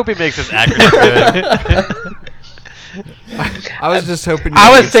like, I hope he makes this acronym good. I was just hoping.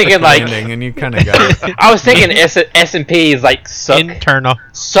 I was thinking like, and you kind of got it. I was thinking S&P is like suck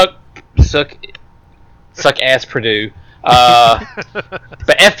ass Purdue. But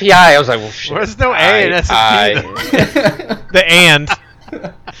FPI, I was like, well, shit. There's no A in S&P. The and.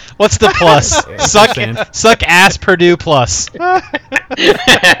 What's the plus? Suck ass Purdue plus.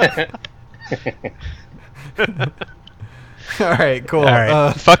 All right, cool. All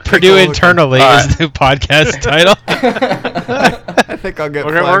right. Fuck Purdue internally is the podcast title. I think I'll get.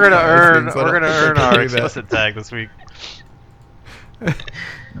 We're gonna earn our explicit tag this week.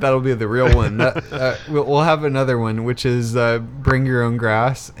 That'll be the real one. We'll have another one, which is bring your own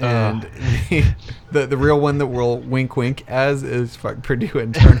grass, and the real one that we'll wink wink as is fuck Purdue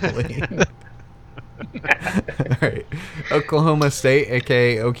internally. All right, Oklahoma State,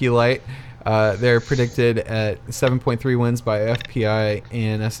 aka Okie Light. They're predicted at 7.3 wins by FPI,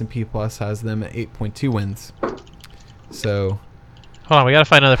 and S&P Plus has them at 8.2 wins. So, hold on, we gotta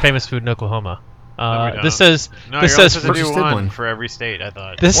find another famous food in Oklahoma. This says a new one for every state. I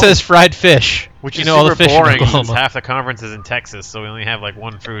thought this says fried fish, which is all the fish boring. In Oklahoma. Half the conference is in Texas, so we only have like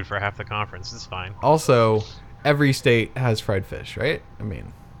one food for half the conference. It's fine. Also, every state has fried fish, right? I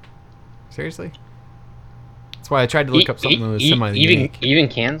mean, seriously. That's why I tried to look up something that was semi-unique. Even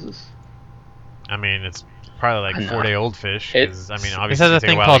Kansas. I mean, it's probably like 4-day-old fish. I mean, obviously, has a it takes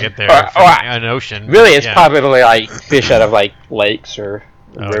thing a while called to get there from an ocean. Really, it's probably like fish out of like lakes or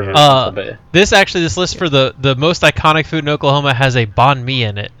rivers. This list for the most iconic food in Oklahoma has a banh mi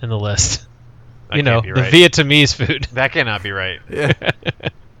in it in the list. The Vietnamese food. That cannot be right. Yeah,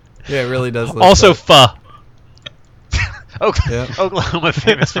 yeah, it really does. Also, pho. Oklahoma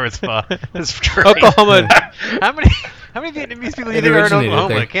famous for its pho. It's great. Oklahoma. How many Vietnamese people do you think are in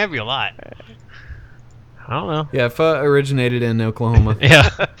Oklahoma? It can't be a lot. I don't know. Yeah, pho originated in Oklahoma. Yeah,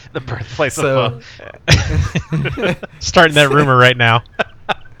 the birthplace of pho. Starting that rumor right now.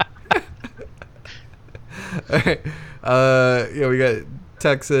 All right. We got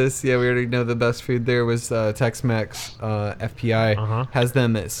Texas. Yeah, we already know the best food there was Tex-Mex. FPI has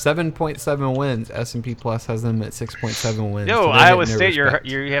them at 7.7 wins. S&P Plus has them at 6.7 wins. Yo, Iowa State,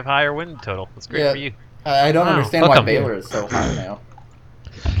 you have higher win total. That's great for you. I don't understand why Baylor is so high now.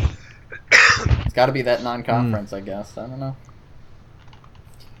 It's got to be that non-conference, I guess. I don't know.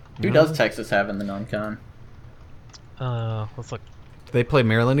 Who does Texas have in the non-con? Let's look. Do they play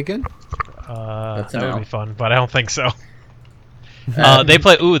Maryland again? That would be fun, but I don't think so. They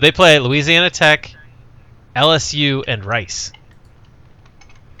play Louisiana Tech, LSU, and Rice.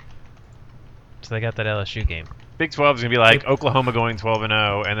 So they got that LSU game. Big 12 is gonna be like Oklahoma going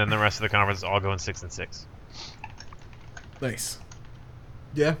 12-0, and then the rest of the conference is all going 6-6. Nice.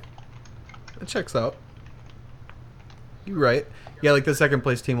 Yeah, that checks out. You're right. Yeah, like the second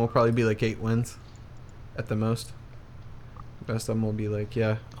place team will probably be like 8 wins at the most. The rest of them will be like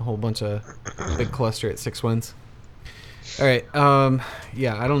a whole bunch of big cluster at 6 wins. All right.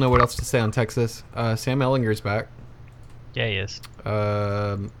 Yeah, I don't know what else to say on Texas. Sam Ehlinger's back. Yeah, he is.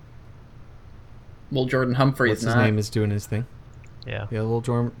 Little Jordan Humphreys. What's his name is doing his thing. Yeah. Yeah, little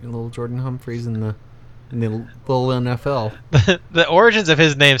Jordan Humphreys in the little NFL. The origins of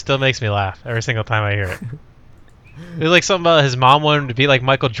his name still makes me laugh every single time I hear it. It was like something about his mom wanted him to be like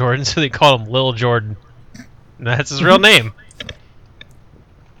Michael Jordan, so they called him Lil Jordan. And that's his real name.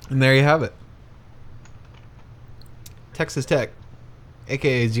 And there you have it. Texas Tech,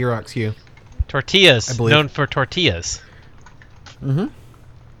 a.k.a. Xerox U. Tortillas, known for tortillas. Mm-hmm.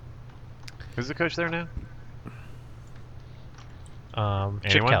 Who's the coach there now?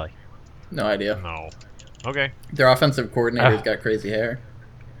 Chip Kelly. No idea. No. Okay. Their offensive coordinator's got crazy hair.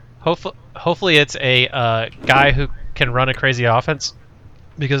 Hopefully it's a guy who can run a crazy offense,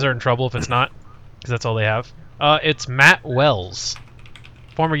 because they're in trouble if it's not, because that's all they have. It's Matt Wells,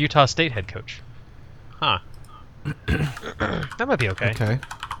 former Utah State head coach. Huh. That might be okay. Okay.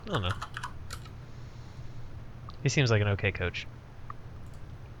 I don't know. He seems like an okay coach.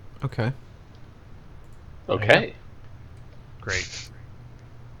 Okay. Okay. Great.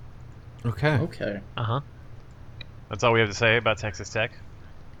 Okay. Okay. Uh-huh. That's all we have to say about Texas Tech?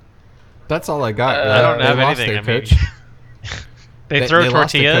 That's all I got. I don't have lost anything. Their coach. They throw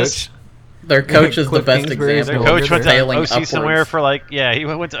lost their tortillas. coach. Their coach is the Cliff best Kingsbury is example. no Coach longer went there. to Tailing OC upwards. somewhere for he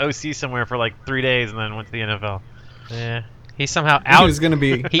went to OC somewhere for 3 days and then went to the NFL. Yeah. He somehow He was gonna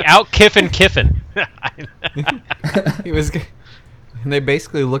be. he out Kiffin. He was. And they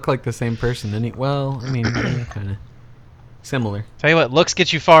basically look like the same person. And well, I mean, kind of similar. Tell you what, looks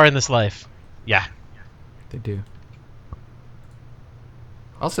get you far in this life. Yeah. They do.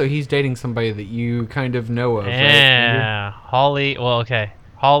 Also, he's dating somebody that you kind of know of. Right, Andrew? Yeah, Holly. Well, okay,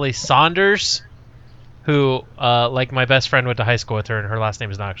 Holly Saunders, who like my best friend went to high school with her, and her last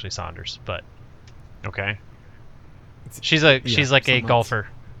name is not actually Saunders, but Okay. she's like a something else. golfer.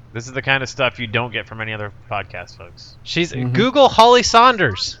 This is the kind of stuff you don't get from any other podcast, folks. She's Mhm. Google Holly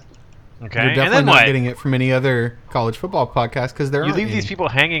Saunders. Okay. You're And definitely then not what? getting it from any other college football podcast because there You aren't leave these any. people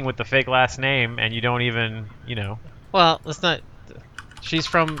hanging with the fake last name, and you don't even, Well, it's not. She's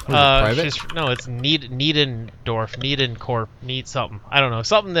from. private? It's Niedendorf, Niedenkorp, Need something. I don't know,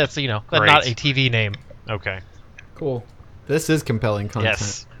 something that's but Great. not a TV name. Okay. Cool. This is compelling content.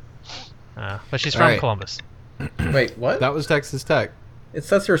 Yes. But she's All from right. Columbus. Wait, what? That was Texas Tech. It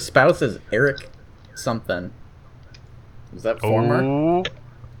says her spouse is Eric something. Is that former? Oh.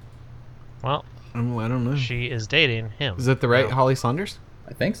 Well, I don't know. she is dating him. Is it the right No. Holly Saunders?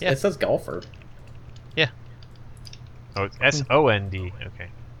 I think so. Yeah. It says golfer. Oh, it's SOND. Okay.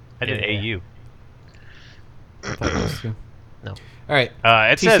 I did Yeah. AU. I thought it was too. No. All right.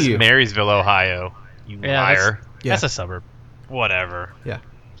 It says TCU. Marysville, Ohio. You Yeah, liar. Yeah. That's a suburb. Whatever.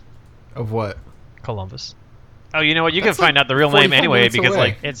 Of what? Columbus. Oh, you know what? You That's can find like out the real name 45 anyway minutes because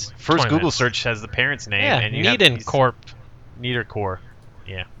away. It's first 20 Google minutes. search has the parent's name. Yeah, and you have Niedenkorp. Niederkorp.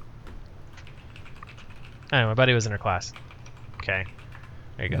 Yeah. Anyway, my buddy was in her class. Okay.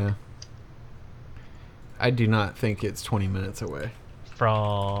 There you go. Yeah. I do not think it's 20 minutes away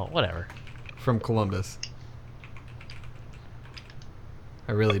From whatever. from Columbus.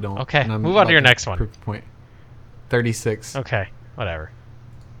 I really don't. Okay, and I'm move on to about your next one. prove the point. 36. Okay, whatever.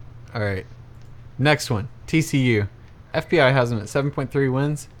 All right. Next one. TCU. FBI has them at 7.3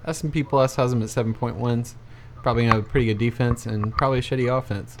 wins. S&P Plus has them at 7 wins. Probably gonna have a pretty good defense and probably a shitty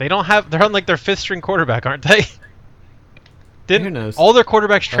offense. They're on like their fifth string quarterback, aren't they? Who knows? All their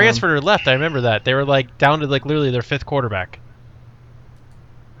quarterbacks transferred or left? I remember that. They were like down to like literally their fifth quarterback.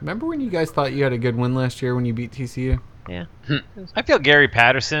 Remember when you guys thought you had a good win last year when you beat TCU? Yeah. I feel Gary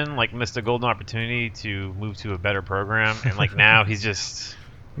Patterson missed a golden opportunity to move to a better program, and now he's just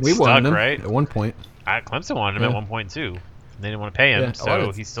We stuck, won them right? at one point. Clemson wanted him Yeah. at one point too. They didn't want to pay him, Yeah, a lot so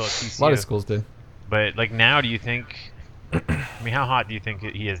of- he's still at TCU. A lot of schools did. But now, do you think? I mean, how hot do you think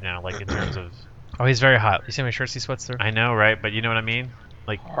he is now? In terms of, Oh, he's very hot. You see how many shirts he sweats through? I know, right? But you know what I mean?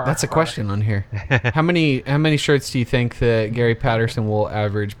 That's a question on here. How many shirts do you think that Gary Patterson will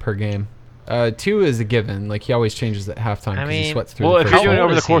average per game? 2 is a given. He always changes at halftime I because he mean- sweats through well, the if first you're doing it How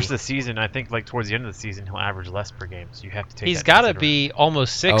over old the is course he? of the season, I think towards the end of the season he'll average less per game. So you have to take. He's that got to into be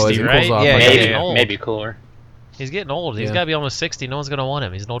almost as 60, he right? pulls off, Yeah, like, he's Maybe, getting old. maybe cooler. He's getting old. He's Yeah. got to be almost 60. No one's going to want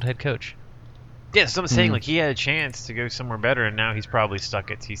him. He's an old head coach. Yeah, so I'm saying Mhm. he had a chance to go somewhere better, and now he's probably stuck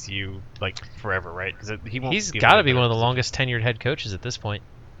at TCU forever, right? Because he won't. He's able got to get be one of better. the longest tenured head coaches at this point.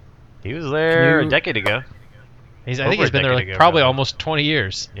 He was there Can you- a decade ago. I think Over he's a been there decade ago, probably probably. almost 20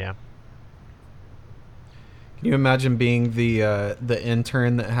 years. Yeah. Can you imagine being the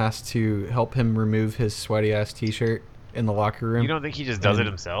intern that has to help him remove his sweaty ass T-shirt in the locker room? You don't think he just does it And-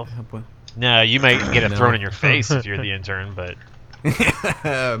 himself? Help with- No, you might get it No. thrown in your face if you're the intern, but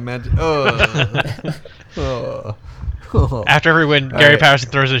Imagine. Oh. After every win, All Gary right. Patterson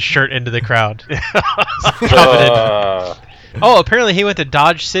throws his shirt into the crowd. Uh, Oh, apparently he went to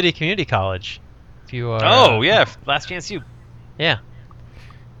Dodge City Community College. If you oh yeah, last chance you. yeah.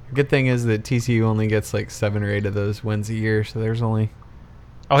 Good thing is that TCU only gets 7 or 8 of those wins a year, so there's only.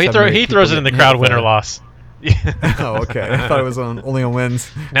 Oh, he 7 or 8 he throws it people in the getting crowd, hit win or with loss. Oh, okay. I thought it was only on wins.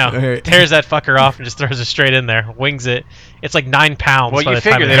 No, All right. tears that fucker off and just throws it straight in there, wings it. It's like 9 pounds. Well, by you the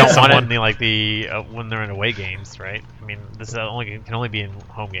time figure it they hits don't want someone. it in when they're in away games, right? I mean, this is can only be in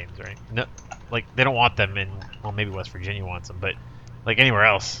home games, right? No, they don't want them in. Well, maybe West Virginia wants them, but anywhere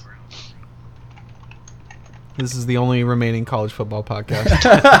else. This is the only remaining college football podcast.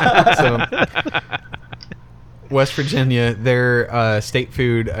 So, West Virginia, their state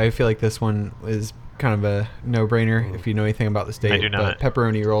food, I feel like this one is kind of a no-brainer if you know anything about the state. I do not. But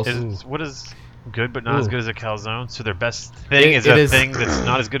pepperoni rolls. What is good but not as Ooh. good as a calzone? So their best thing is It a is- thing that's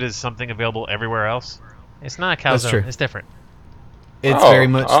not as good as something available everywhere else. It's not a That's calzone. true. It's different. It's Oh, very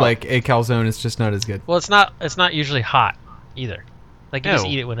much oh. like a calzone. It's just not as good. Well, it's not usually hot either. You just No.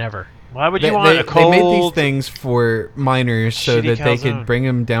 eat it whenever. Why would They, you want they- a cold? they made these things for miners so shitty that they calzone? could bring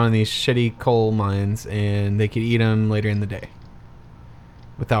them down in these shitty coal mines and they could eat them later in the day.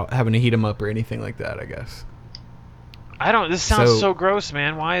 without having to heat them up or anything like that, I guess. I don't. This sounds So- so gross,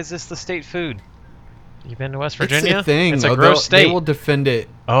 man. Why is this the state food? You been to West It's Virginia? a thing. It's a though. gross They state. will defend it.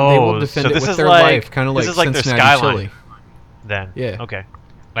 They Oh, will defend so it this with is their like life, kind of this like is like their Cincinnati skyline. chili. Then Yeah. Okay,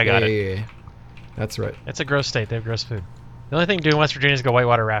 I got it. Yeah. That's right. It's a gross state. They have gross food. The only thing to do in West Virginia is go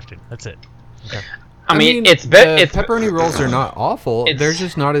whitewater rafting. That's it. I mean, it's the it's pepperoni rolls are not awful. it's- They're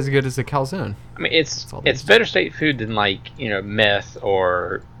just not as good as a calzone. I mean, it's That's all there is. better state food than like meth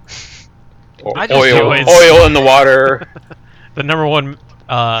or I just oil feel it's- oil in the water. The number one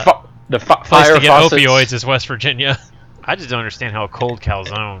Place place fire to get faucets. opioids is West Virginia. I just don't understand how a cold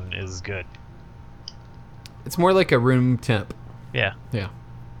calzone is good. It's more like a room temp. Yeah. Yeah.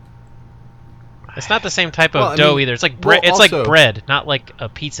 It's not the same type of Well, I dough mean, either. It's like well, bread. It's like also- bread, not like a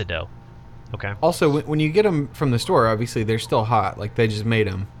pizza dough. Okay. Also, when you get them from the store, obviously they're still hot, like they just made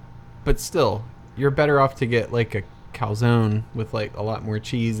them. But still, you're better off to get like a calzone with like a lot more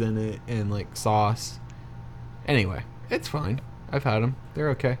cheese in it and like sauce. Anyway, it's fine. I've had them. They're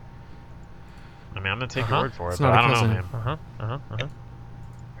okay. I mean, I'm gonna take Uh-huh. your word for it, It's but not a I don't know, calzone. man.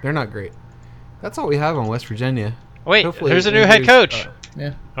 They're not great. That's all we have on West Virginia. Wait, Hopefully there's a new head Andrew's- coach.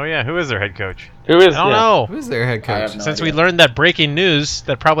 Yeah. Oh yeah, who is their head coach? Who is? I don't yeah. know. Who's their head I have coach? no Since we idea. learned that breaking news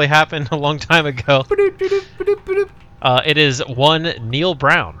that probably happened a long time ago, it is one Neil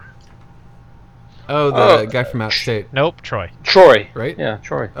Brown. Oh, the Oh. guy from App State, Nope, Troy. Troy. right? Yeah,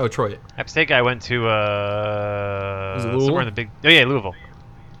 Troy. Oh, Troy. App State guy went to Was it Louisville? somewhere in the big. Oh yeah, Louisville.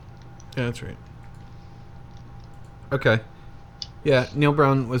 Yeah, that's right. Okay. Yeah, Neil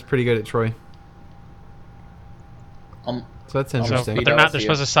Brown was pretty good at Troy. So that's So- interesting. But they're not. They're LSU.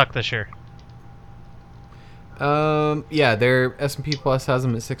 supposed to suck this year. Yeah, their S&P Plus has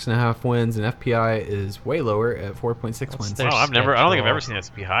them at 6.5 wins, and FPI is way lower at 4.6 wins. their Oh, I don't think I've schedule. ever seen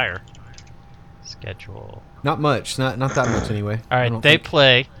it be higher. Schedule. Not much, not that much anyway. All I right, don't they think.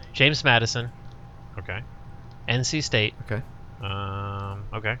 play James Madison, Okay. NC State, Okay.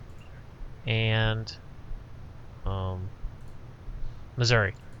 Okay. and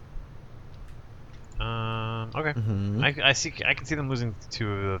Missouri. Okay. Mhm. I see. I can see them losing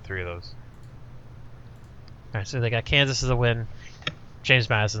 2 of the 3 of those. All right, so they got Kansas as a win, James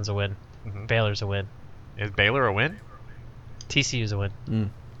Madison's a win, Mhm. Baylor's a win, Is Baylor a win? TCU's a win,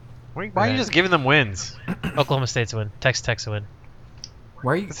 Why are you Right. just giving them wins? Oklahoma State's a win, Texas Tech's a win,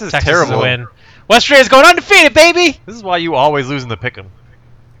 Why are you? This is Texas terrible. is a win. West Virginia's going undefeated, baby! This is why you always lose in the pick'em.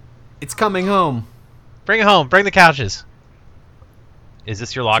 It's coming home. Bring it home. Bring the couches. Is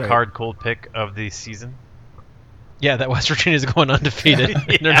this your That's lock right. hard cold pick of the season? Yeah, that West Virginia's going undefeated.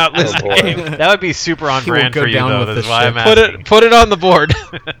 They're not Oh, losing boy. a game. That would be super on He will brand go for you, down though. with That's the why I'm ship. asking. Put it on the board.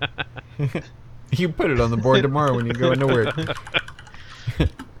 You put it on the board tomorrow when you go into work.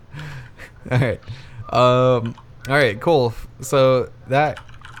 All right. All right. Cool. So that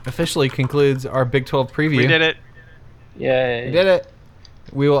officially concludes our Big 12 preview. We did it. Yay. We did it.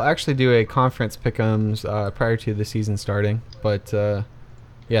 We will actually do a conference pick'ems prior to the season starting, but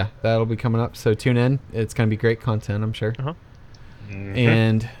yeah, that'll be coming up. So tune in. It's going to be great content, I'm sure. Mhm.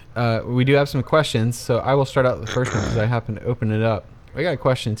 And we do have some questions, so I will start out with the first one because I happened to open it up. We got a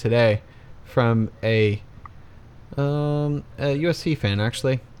question today from a USC fan,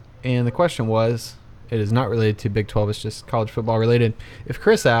 actually. And the question was, it is not related to Big 12, it's just college football related. If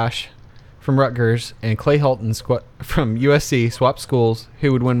Chris Ash from Rutgers and Clay Helton from USC swapped schools,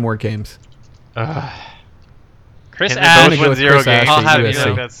 who would win more games? Chris Can they Ash. both go win with 0 Chris Ash games? at I'll have you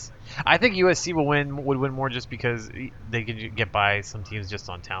USC. know. I think USC would win more just because they could get by some teams just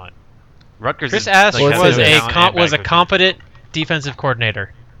on talent. Rutgers. Chris is, Ash Well, let's was say a this. was a competent defensive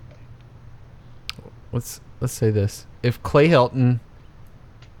coordinator. Let's say this: if Clay Helton,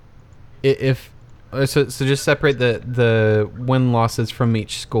 so just separate the win losses from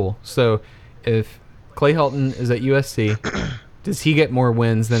each school. So if Clay Helton is at USC, does he get more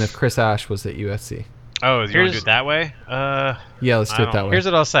wins than if Chris Ash was at USC? Oh, you want to do Here's- it that way? Yeah, let's do I it that don't- way. Here's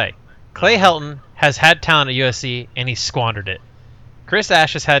what I'll say: Clay Helton has had talent at USC and he squandered it. Chris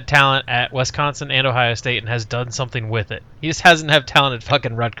Ash has had talent at Wisconsin and Ohio State and has done something with it. He just hasn't had talent at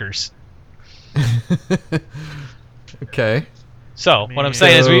fucking Rutgers. Okay. So what I'm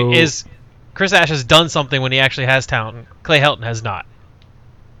saying So- is Chris Ash has done something when he actually has talent. Clay Helton has not.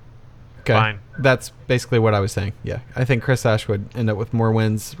 Okay. Fine. That's basically what I was saying. Yeah, I think Chris Ash would end up with more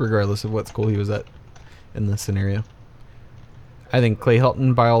wins regardless of what school he was at in this scenario. I think Clay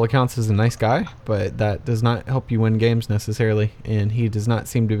Helton, by all accounts, is a nice guy, but that does not help you win games necessarily, and he does not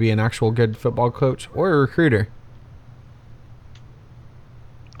seem to be an actual good football coach or a recruiter.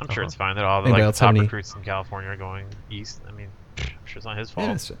 I'm sure it's fine that all the Anybody else have top any- recruits in California are going east. I mean, I'm sure it's not his fault.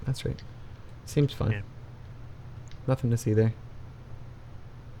 Yeah, that's right. Seems fine. Yeah. Nothing to see there.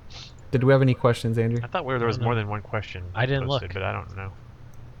 Did we have any questions, Andrew? I thought there was more than one question. I didn't posted, look. but I don't know.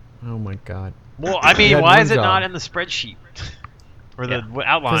 Oh my God. Well, I You mean, had why one is it job. not in the spreadsheet or the Because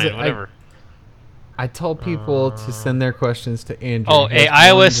outline, whatever? I told people to send their questions to Andrew. Oh, He has a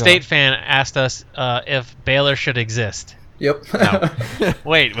Iowa one State job. fan asked us if Baylor should exist. Yep. No.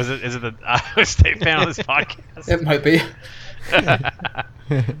 Wait, is it the Iowa State fan on this podcast? It might be.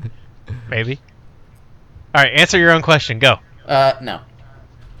 Maybe. All right, answer your own question. Go. No.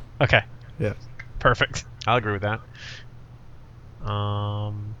 Okay. Yeah. Perfect. I'll agree with that.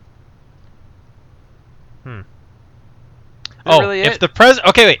 Oh, really if it?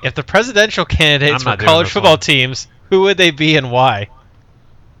 the if the presidential candidates I'm were not doing college this football one. teams, who would they be and why?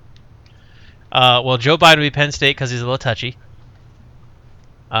 Well, Joe Biden would be Penn State because he's a little touchy.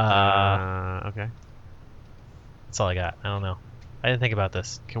 Okay. That's all I got. I don't know. I didn't think about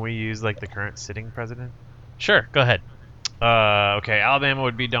this. Can we use like the current sitting president? Sure, go ahead. Okay. Alabama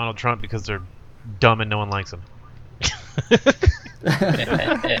would be Donald Trump because they're dumb and no one likes them.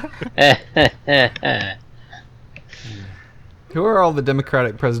 Who are all the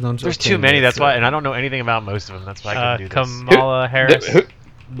Democratic presidential There's too many. candidates That's why, that- and I don't know anything about most of them. That's why I couldn't do this. Kamala Harris.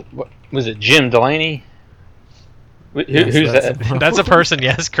 What, was it Jim Delaney? Yes, Who's that's that? That's a person.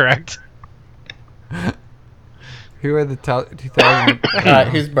 Yes, correct. Who are the 2000?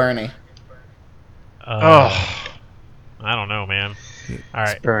 Who's Bernie? Oh, I don't know, man. All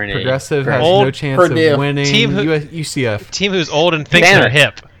right. Bernie. Progressive has Old no chance Purdue. of winning. Team who- UCF. Team who's old and thinks Banner. they're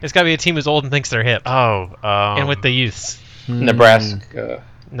hip. It's got to be a team who's old and thinks they're hip. Oh, And with the youths. Nebraska.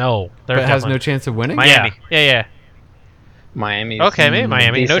 No, they're But has no definitely- chance of winning. Miami. Yeah. Miami. Okay, maybe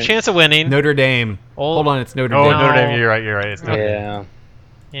Miami. No decent. chance of winning. Notre Dame. Old- Hold on, it's Notre Oh, Dame. Notre Dame. You're right. It's not. Yeah.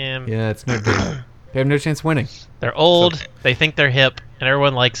 Yeah, it's Notre Dame. They have no chance of winning. They're old. They think they're hip, and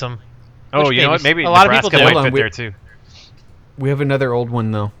everyone likes them. Oh, Which you know what? Maybe a lot of Nebraska people do. might Hold on, fit there too. We have another old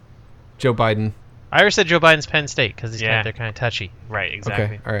one though. Joe Biden. I already said Joe Biden's Penn State because Yeah. they're kind of touchy. Right.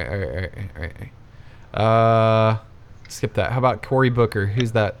 Exactly. Okay. All right. Skip that. How about Cory Booker?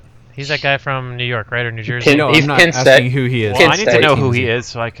 Who's that? He's that guy from New York, right, or New Jersey? No, He's I'm not Penn asking State. who he is. Well, Penn I need to State. know who he is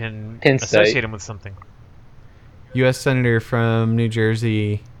so I can Penn State. associate him with something. U.S. Senator from New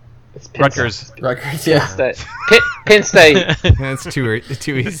Jersey. It's Penn Rutgers. Rutgers, yeah. State. Penn State. That's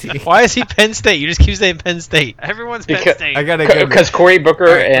too easy. Why is he Penn State? You just keep saying Penn State. Everyone's Penn Because- State. I gotta go. Because Cory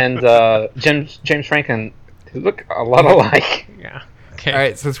Booker and James Franklin look a lot alike. Yeah. Okay. All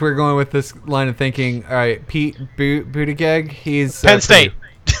right, since we're going with this line of thinking, all right, Pete Buttigieg, he's Penn State.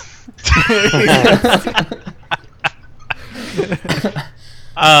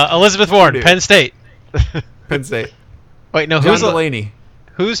 Elizabeth Warren, Purdue. Penn State. Penn State. Wait, no, John Delaney,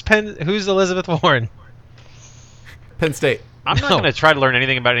 who's Elizabeth Warren? Penn State. I'm not No. going to try to learn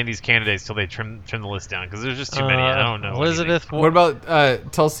anything about any of these candidates till they trim the list down because there's just too many. I don't know. Elizabeth What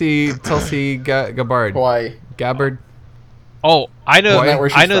about Tulsi Gabbard? Why? Gabbard? Oh, I know. Isn't that where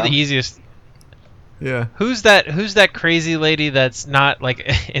she's I know from? the easiest. Yeah. Who's that crazy lady that's not like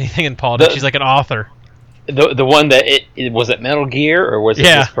anything in politics? The- She's like an author. The one that it was it Metal Gear or was it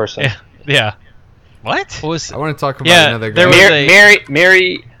Yeah. this person? Yeah. What? What was? I want to talk about Yeah, another there guy. was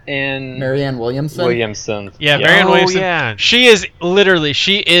Mary and Marianne Williamson? Williamson. Yeah, Marianne Oh, Williamson. yeah. She is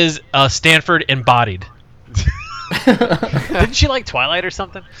Stanford embodied. Didn't she like Twilight or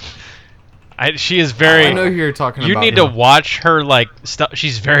something? She is very. I know who you're talking You about. need now. to watch her like stuff.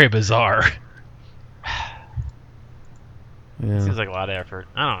 She's very bizarre. Yeah. Seems like a lot of effort.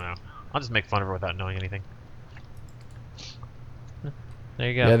 I don't know. I'll just make fun of her without knowing anything. There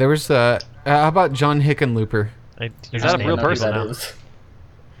you go. Yeah, there was. How about John Hickenlooper? Is that a real I don't know who person that now? is.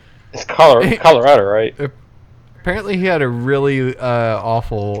 It's Colorado, right? Apparently, he had a really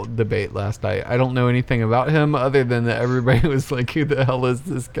awful debate last night. I don't know anything about him other than that everybody was like, "Who the hell is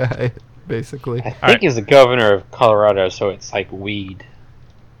this guy?" Basically. I think he's the governor of Colorado, so it's like weed.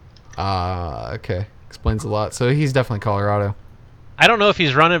 Okay. Explains a lot. So he's definitely Colorado. I don't know if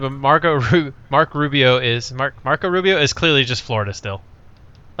he's running, but Marco Rubio is clearly just Florida still.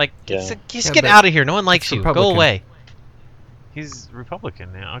 Like, Yeah. just Yeah, get but out of here. No one likes it's you. Go Republican. away. He's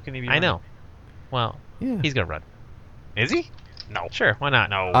Republican now. How can he be? I running? know. Well, Yeah. he's gonna run. Is he? No. Sure, why not?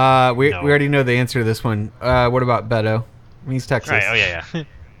 No. We No. already know the answer to this one. What about Beto? He's Texas. Right. Oh yeah.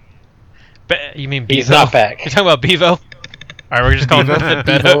 You mean Bevo? He's not back. You're talking about Bevo? All right, we're just calling Bevo.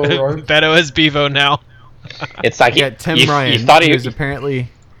 Bevo Beto. O'Rourke. Beto is Bevo now. It's like Yeah, Tim you Ryan. thought he who's was. apparently.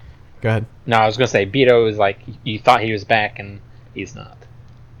 Go ahead. No, I was gonna say Beto is like you thought he was back and he's not.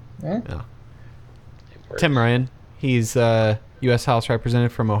 Eh? Tim Ryan. He's U.S. House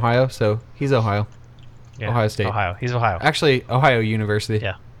Representative from Ohio, so he's Ohio. Yeah, Ohio State. Ohio. He's Ohio. Actually, Ohio University.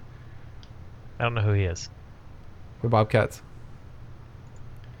 Yeah. I don't know who he is. The Bobcats.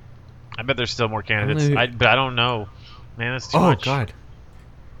 I bet there's still more I candidates. don't know But I don't know. Man, that's too Oh much. God.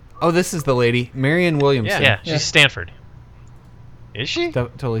 Oh, this is the lady, Marianne Williamson. Yeah, she's Stanford. Is she?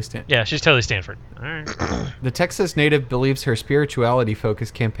 Totally Yeah, she's totally Stanford. All right. The Texas native believes her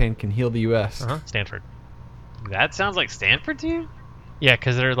spirituality-focused campaign can heal the U.S. Stanford. That sounds like Stanford to you? Yeah,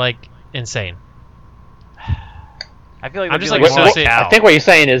 because they're like insane. I feel like I'm that'd just be like like associate- I think what you're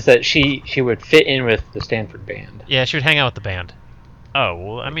saying is that she would fit in with the Stanford band. Yeah, she would hang out with the band. Oh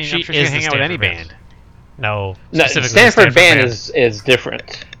well, I mean, She I'm sure she is can the hang out with any Stanford band. No, No, specifically the Stanford band is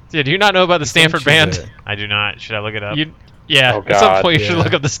different. Yeah, do you not know about the Stanford band? I do not. Should I look it up? Yeah, Oh, at some God, point you should yeah.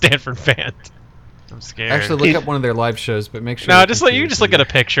 look up the Stanford band. I'm scared. Actually, look up one of their live shows, but make sure. No, the just let you computer's just look at a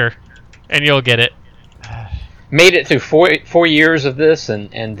there. picture, and you'll get it. Made it through four years of this and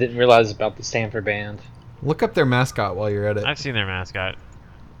didn't realize about the Stanford band. Look up their mascot while you're at it. I've seen their mascot.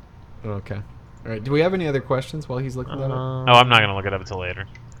 Okay. All right. Do we have any other questions while he's looking that up? Oh, I'm not gonna look it up until later.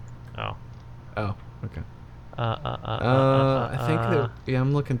 Oh. Oh. Okay. I I think that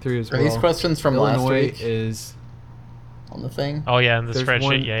I'm looking through as Are well. these questions from last Illinois week is on the thing? Oh yeah, in the There's spreadsheet.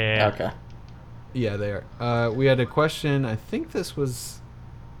 one- Yeah. Okay. yeah, they are. We had a question. I think this was.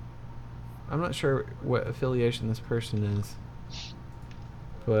 I'm not sure what affiliation this person is,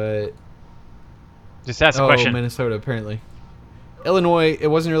 but Just ask a question. Minnesota apparently. Illinois. It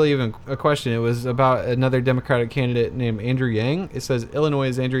wasn't really even a question. It was about another Democratic candidate named Andrew Yang. It says Illinois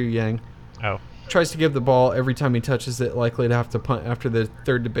is Andrew Yang. Oh. Tries to give the ball every time he touches it, likely to have to punt after the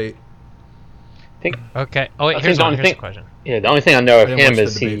third debate. I think Okay. Oh wait, I here's think one. the Here's only the question. the only thing I know I of didn't him watch the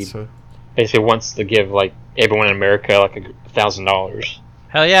is debate, he so- basically wants to give like everyone in America like $1,000.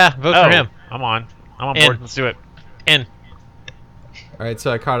 Hell yeah, vote Oh, for him. I'm on In. board. Let's do it. And All right,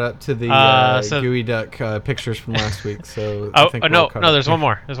 so I caught up to the so- Gooey Duck pictures from last week. So I oh think we're no, all caught no, up there's here. one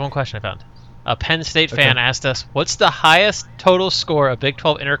more. There's one question I found. A Penn State fan Okay. asked us, "What's the highest total score a Big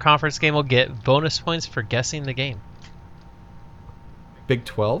 12 interconference game will get? Bonus points for guessing the game." Big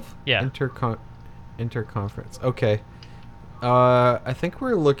 12? Yeah. Interconference. Okay. I think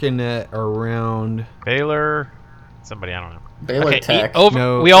we're looking at around. Baylor. Somebody I don't know. Baylor Okay, Tech. over.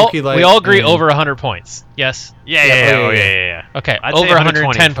 No, we all Okie Light we all agree and- over 100 points. Yes. Yeah. oh, Oh yeah, yeah. Okay. I'd say over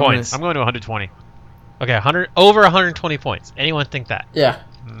 110 points. I'm going to 120. Okay, 100 over 120 points. Anyone think that? Yeah.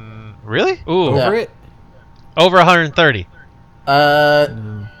 Really? Ooh, Over Yeah. it? over 130.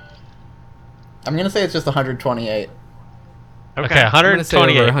 I'm gonna say it's just 128. Okay, I'm gonna say over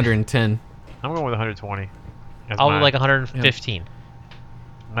 128. 110. I'm going with 120. That's I'll my, like 115.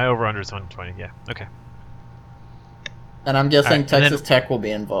 my over under is 120. Yeah. Okay. And I'm guessing Alright, and then- Texas Tech will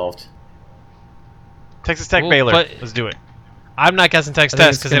be involved. Texas Tech Ooh, Baylor. but- Let's do it. I'm not guessing Texas I think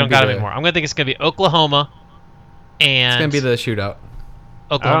Tech it's because they gonna don't got be it the- anymore. I'm gonna think it's gonna be Oklahoma and It's going to be the shootout.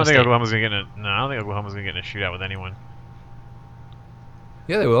 I Oklahoma don't think State. Oklahoma's gonna get in a. No, I don't think Oklahoma's gonna get in a shootout with anyone.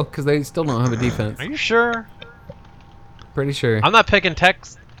 Yeah, they will, because they still don't have a defense. Are you sure? Pretty sure. I'm not picking Tech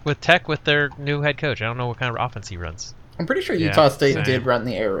with their new head coach. I don't know what kind of offense he runs. I'm pretty sure Yeah, Utah State same. did run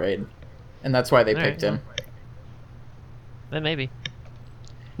the air raid, and that's why they Alright. picked him. Then maybe.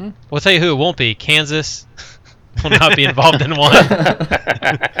 We'll tell you who it won't be. Kansas will not be involved in one.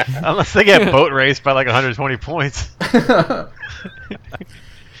 Unless they get boat raced by like 120 points.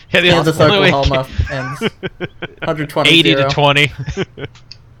 Yeah, the Kansas, only way- Oklahoma ends 120. 80 to 20.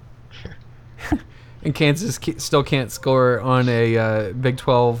 And Kansas still can't score on a Big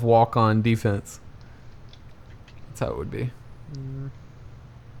 12 walk-on defense. That's how it would be.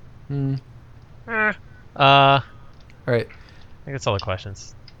 I All right. think that's all the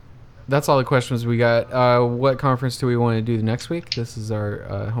questions. That's all the questions we got. What conference do we want to do next week? This is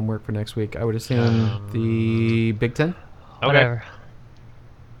our homework for next week. I would assume the Big Ten. Okay. Whatever.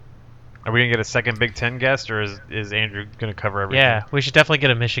 Are we gonna get a second Big Ten guest, or is Andrew gonna cover everything? Yeah, we should definitely get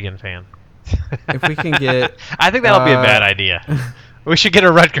a Michigan fan. If we can get, I think that'll be a Uh, bad idea. We should get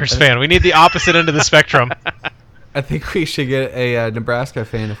a Rutgers fan. We need the opposite end of the spectrum. I think we should get a Nebraska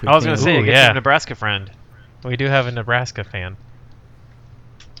fan if we I was can. gonna say, Ooh, get yeah. your Nebraska friend. We do have a Nebraska fan.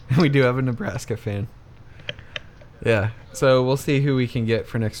 We do have a Nebraska fan. Yeah. So we'll see who we can get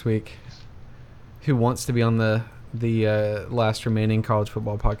for next week. Who wants to be on the last remaining college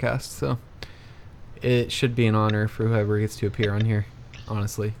football podcast? So it should be an honor for whoever gets to appear on here.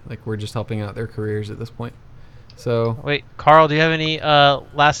 Honestly, like we're just helping out their careers at this point. So Wait, Carl, do you have any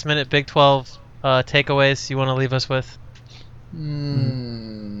last minute Big 12 takeaways you want to leave us with?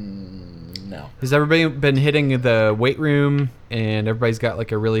 No. has everybody been hitting the weight room? And everybody's got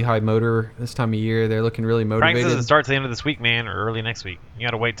like a really high motor this time of year. They're looking really Practice motivated. doesn't start to the end of this week, man, or early next week. You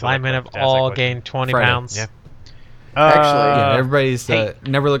gotta wait till Linemen have to ask that all question. gained 20 Friday. pounds. Yeah. Actually, Yeah, everybody's hey,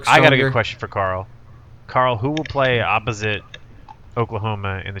 never looked I stronger. got a good question for Carl. Carl, who will play opposite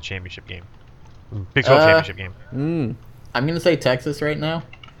Oklahoma in the championship game, Big 12 championship game? I'm gonna say Texas right now.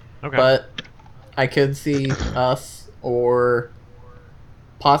 Okay. But I could see us or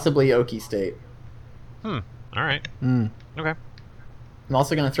possibly Okie State. All right. Okay. I'm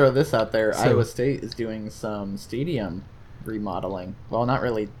also going to throw this out there. So- Iowa State is doing some stadium remodeling. Well, not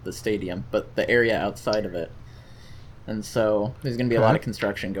really the stadium, but the area outside of it. And so there's going to be a lot of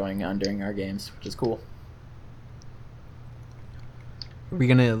construction going on during our games, which is cool. Are we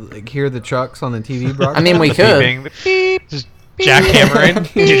gonna like hear the trucks on the TV broadcast? I mean, we The could. beeping, the beep, just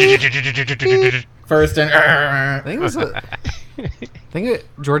jackhammering. First and... I think it was.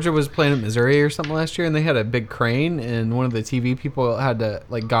 Georgia was playing at Missouri or something last year, and they had a big crane, and one of the TV people had to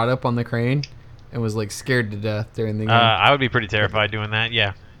got up on the crane and was scared to death during the game. I would be pretty terrified doing that.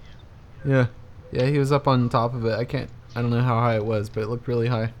 Yeah. Yeah, he was up on top of it. I don't know how high it was, but it looked really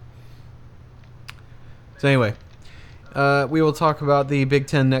high. So anyway, we will talk about the Big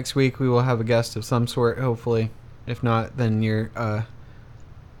Ten next week. We will have a guest of some sort, hopefully. If not, then you're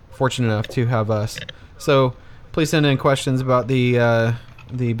fortunate enough to have us. So please send in questions about the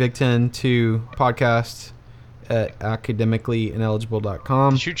Big Ten to podcast at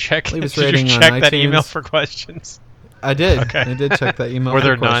academicallyineligible.com. Did you check, Leave us did you rating on check that iTunes. email for questions? I did. Okay. I did check that email. Were for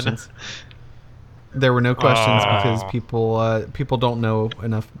there none? questions. There were no questions Oh. because people don't know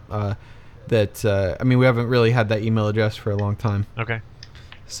enough that I mean, we haven't really had that email address for a long time. Okay.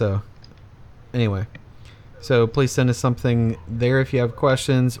 So anyway, so please send us something there if you have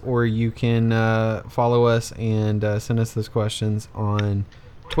questions, or you can follow us and send us those questions on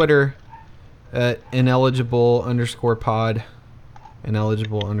Twitter at ineligible_pod.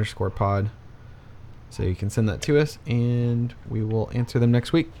 Ineligible_pod. So you can send that to us, and we will answer them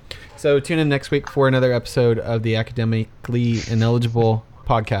next week. So tune in next week for another episode of the Academically Ineligible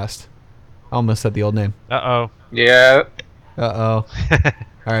podcast. I almost said the old name. Uh-oh. Yeah. Uh-oh.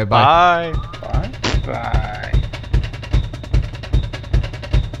 All right, bye. Bye. Bye.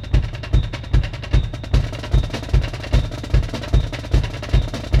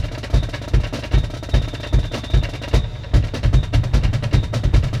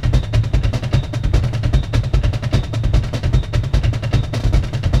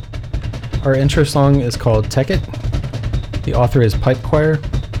 Our intro song is called Tech It. The author is Pipe Choir.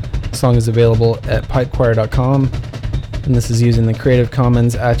 The song is available at pipechoir.com. And this is using the Creative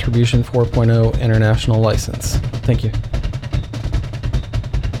Commons Attribution 4.0 International License. Thank you.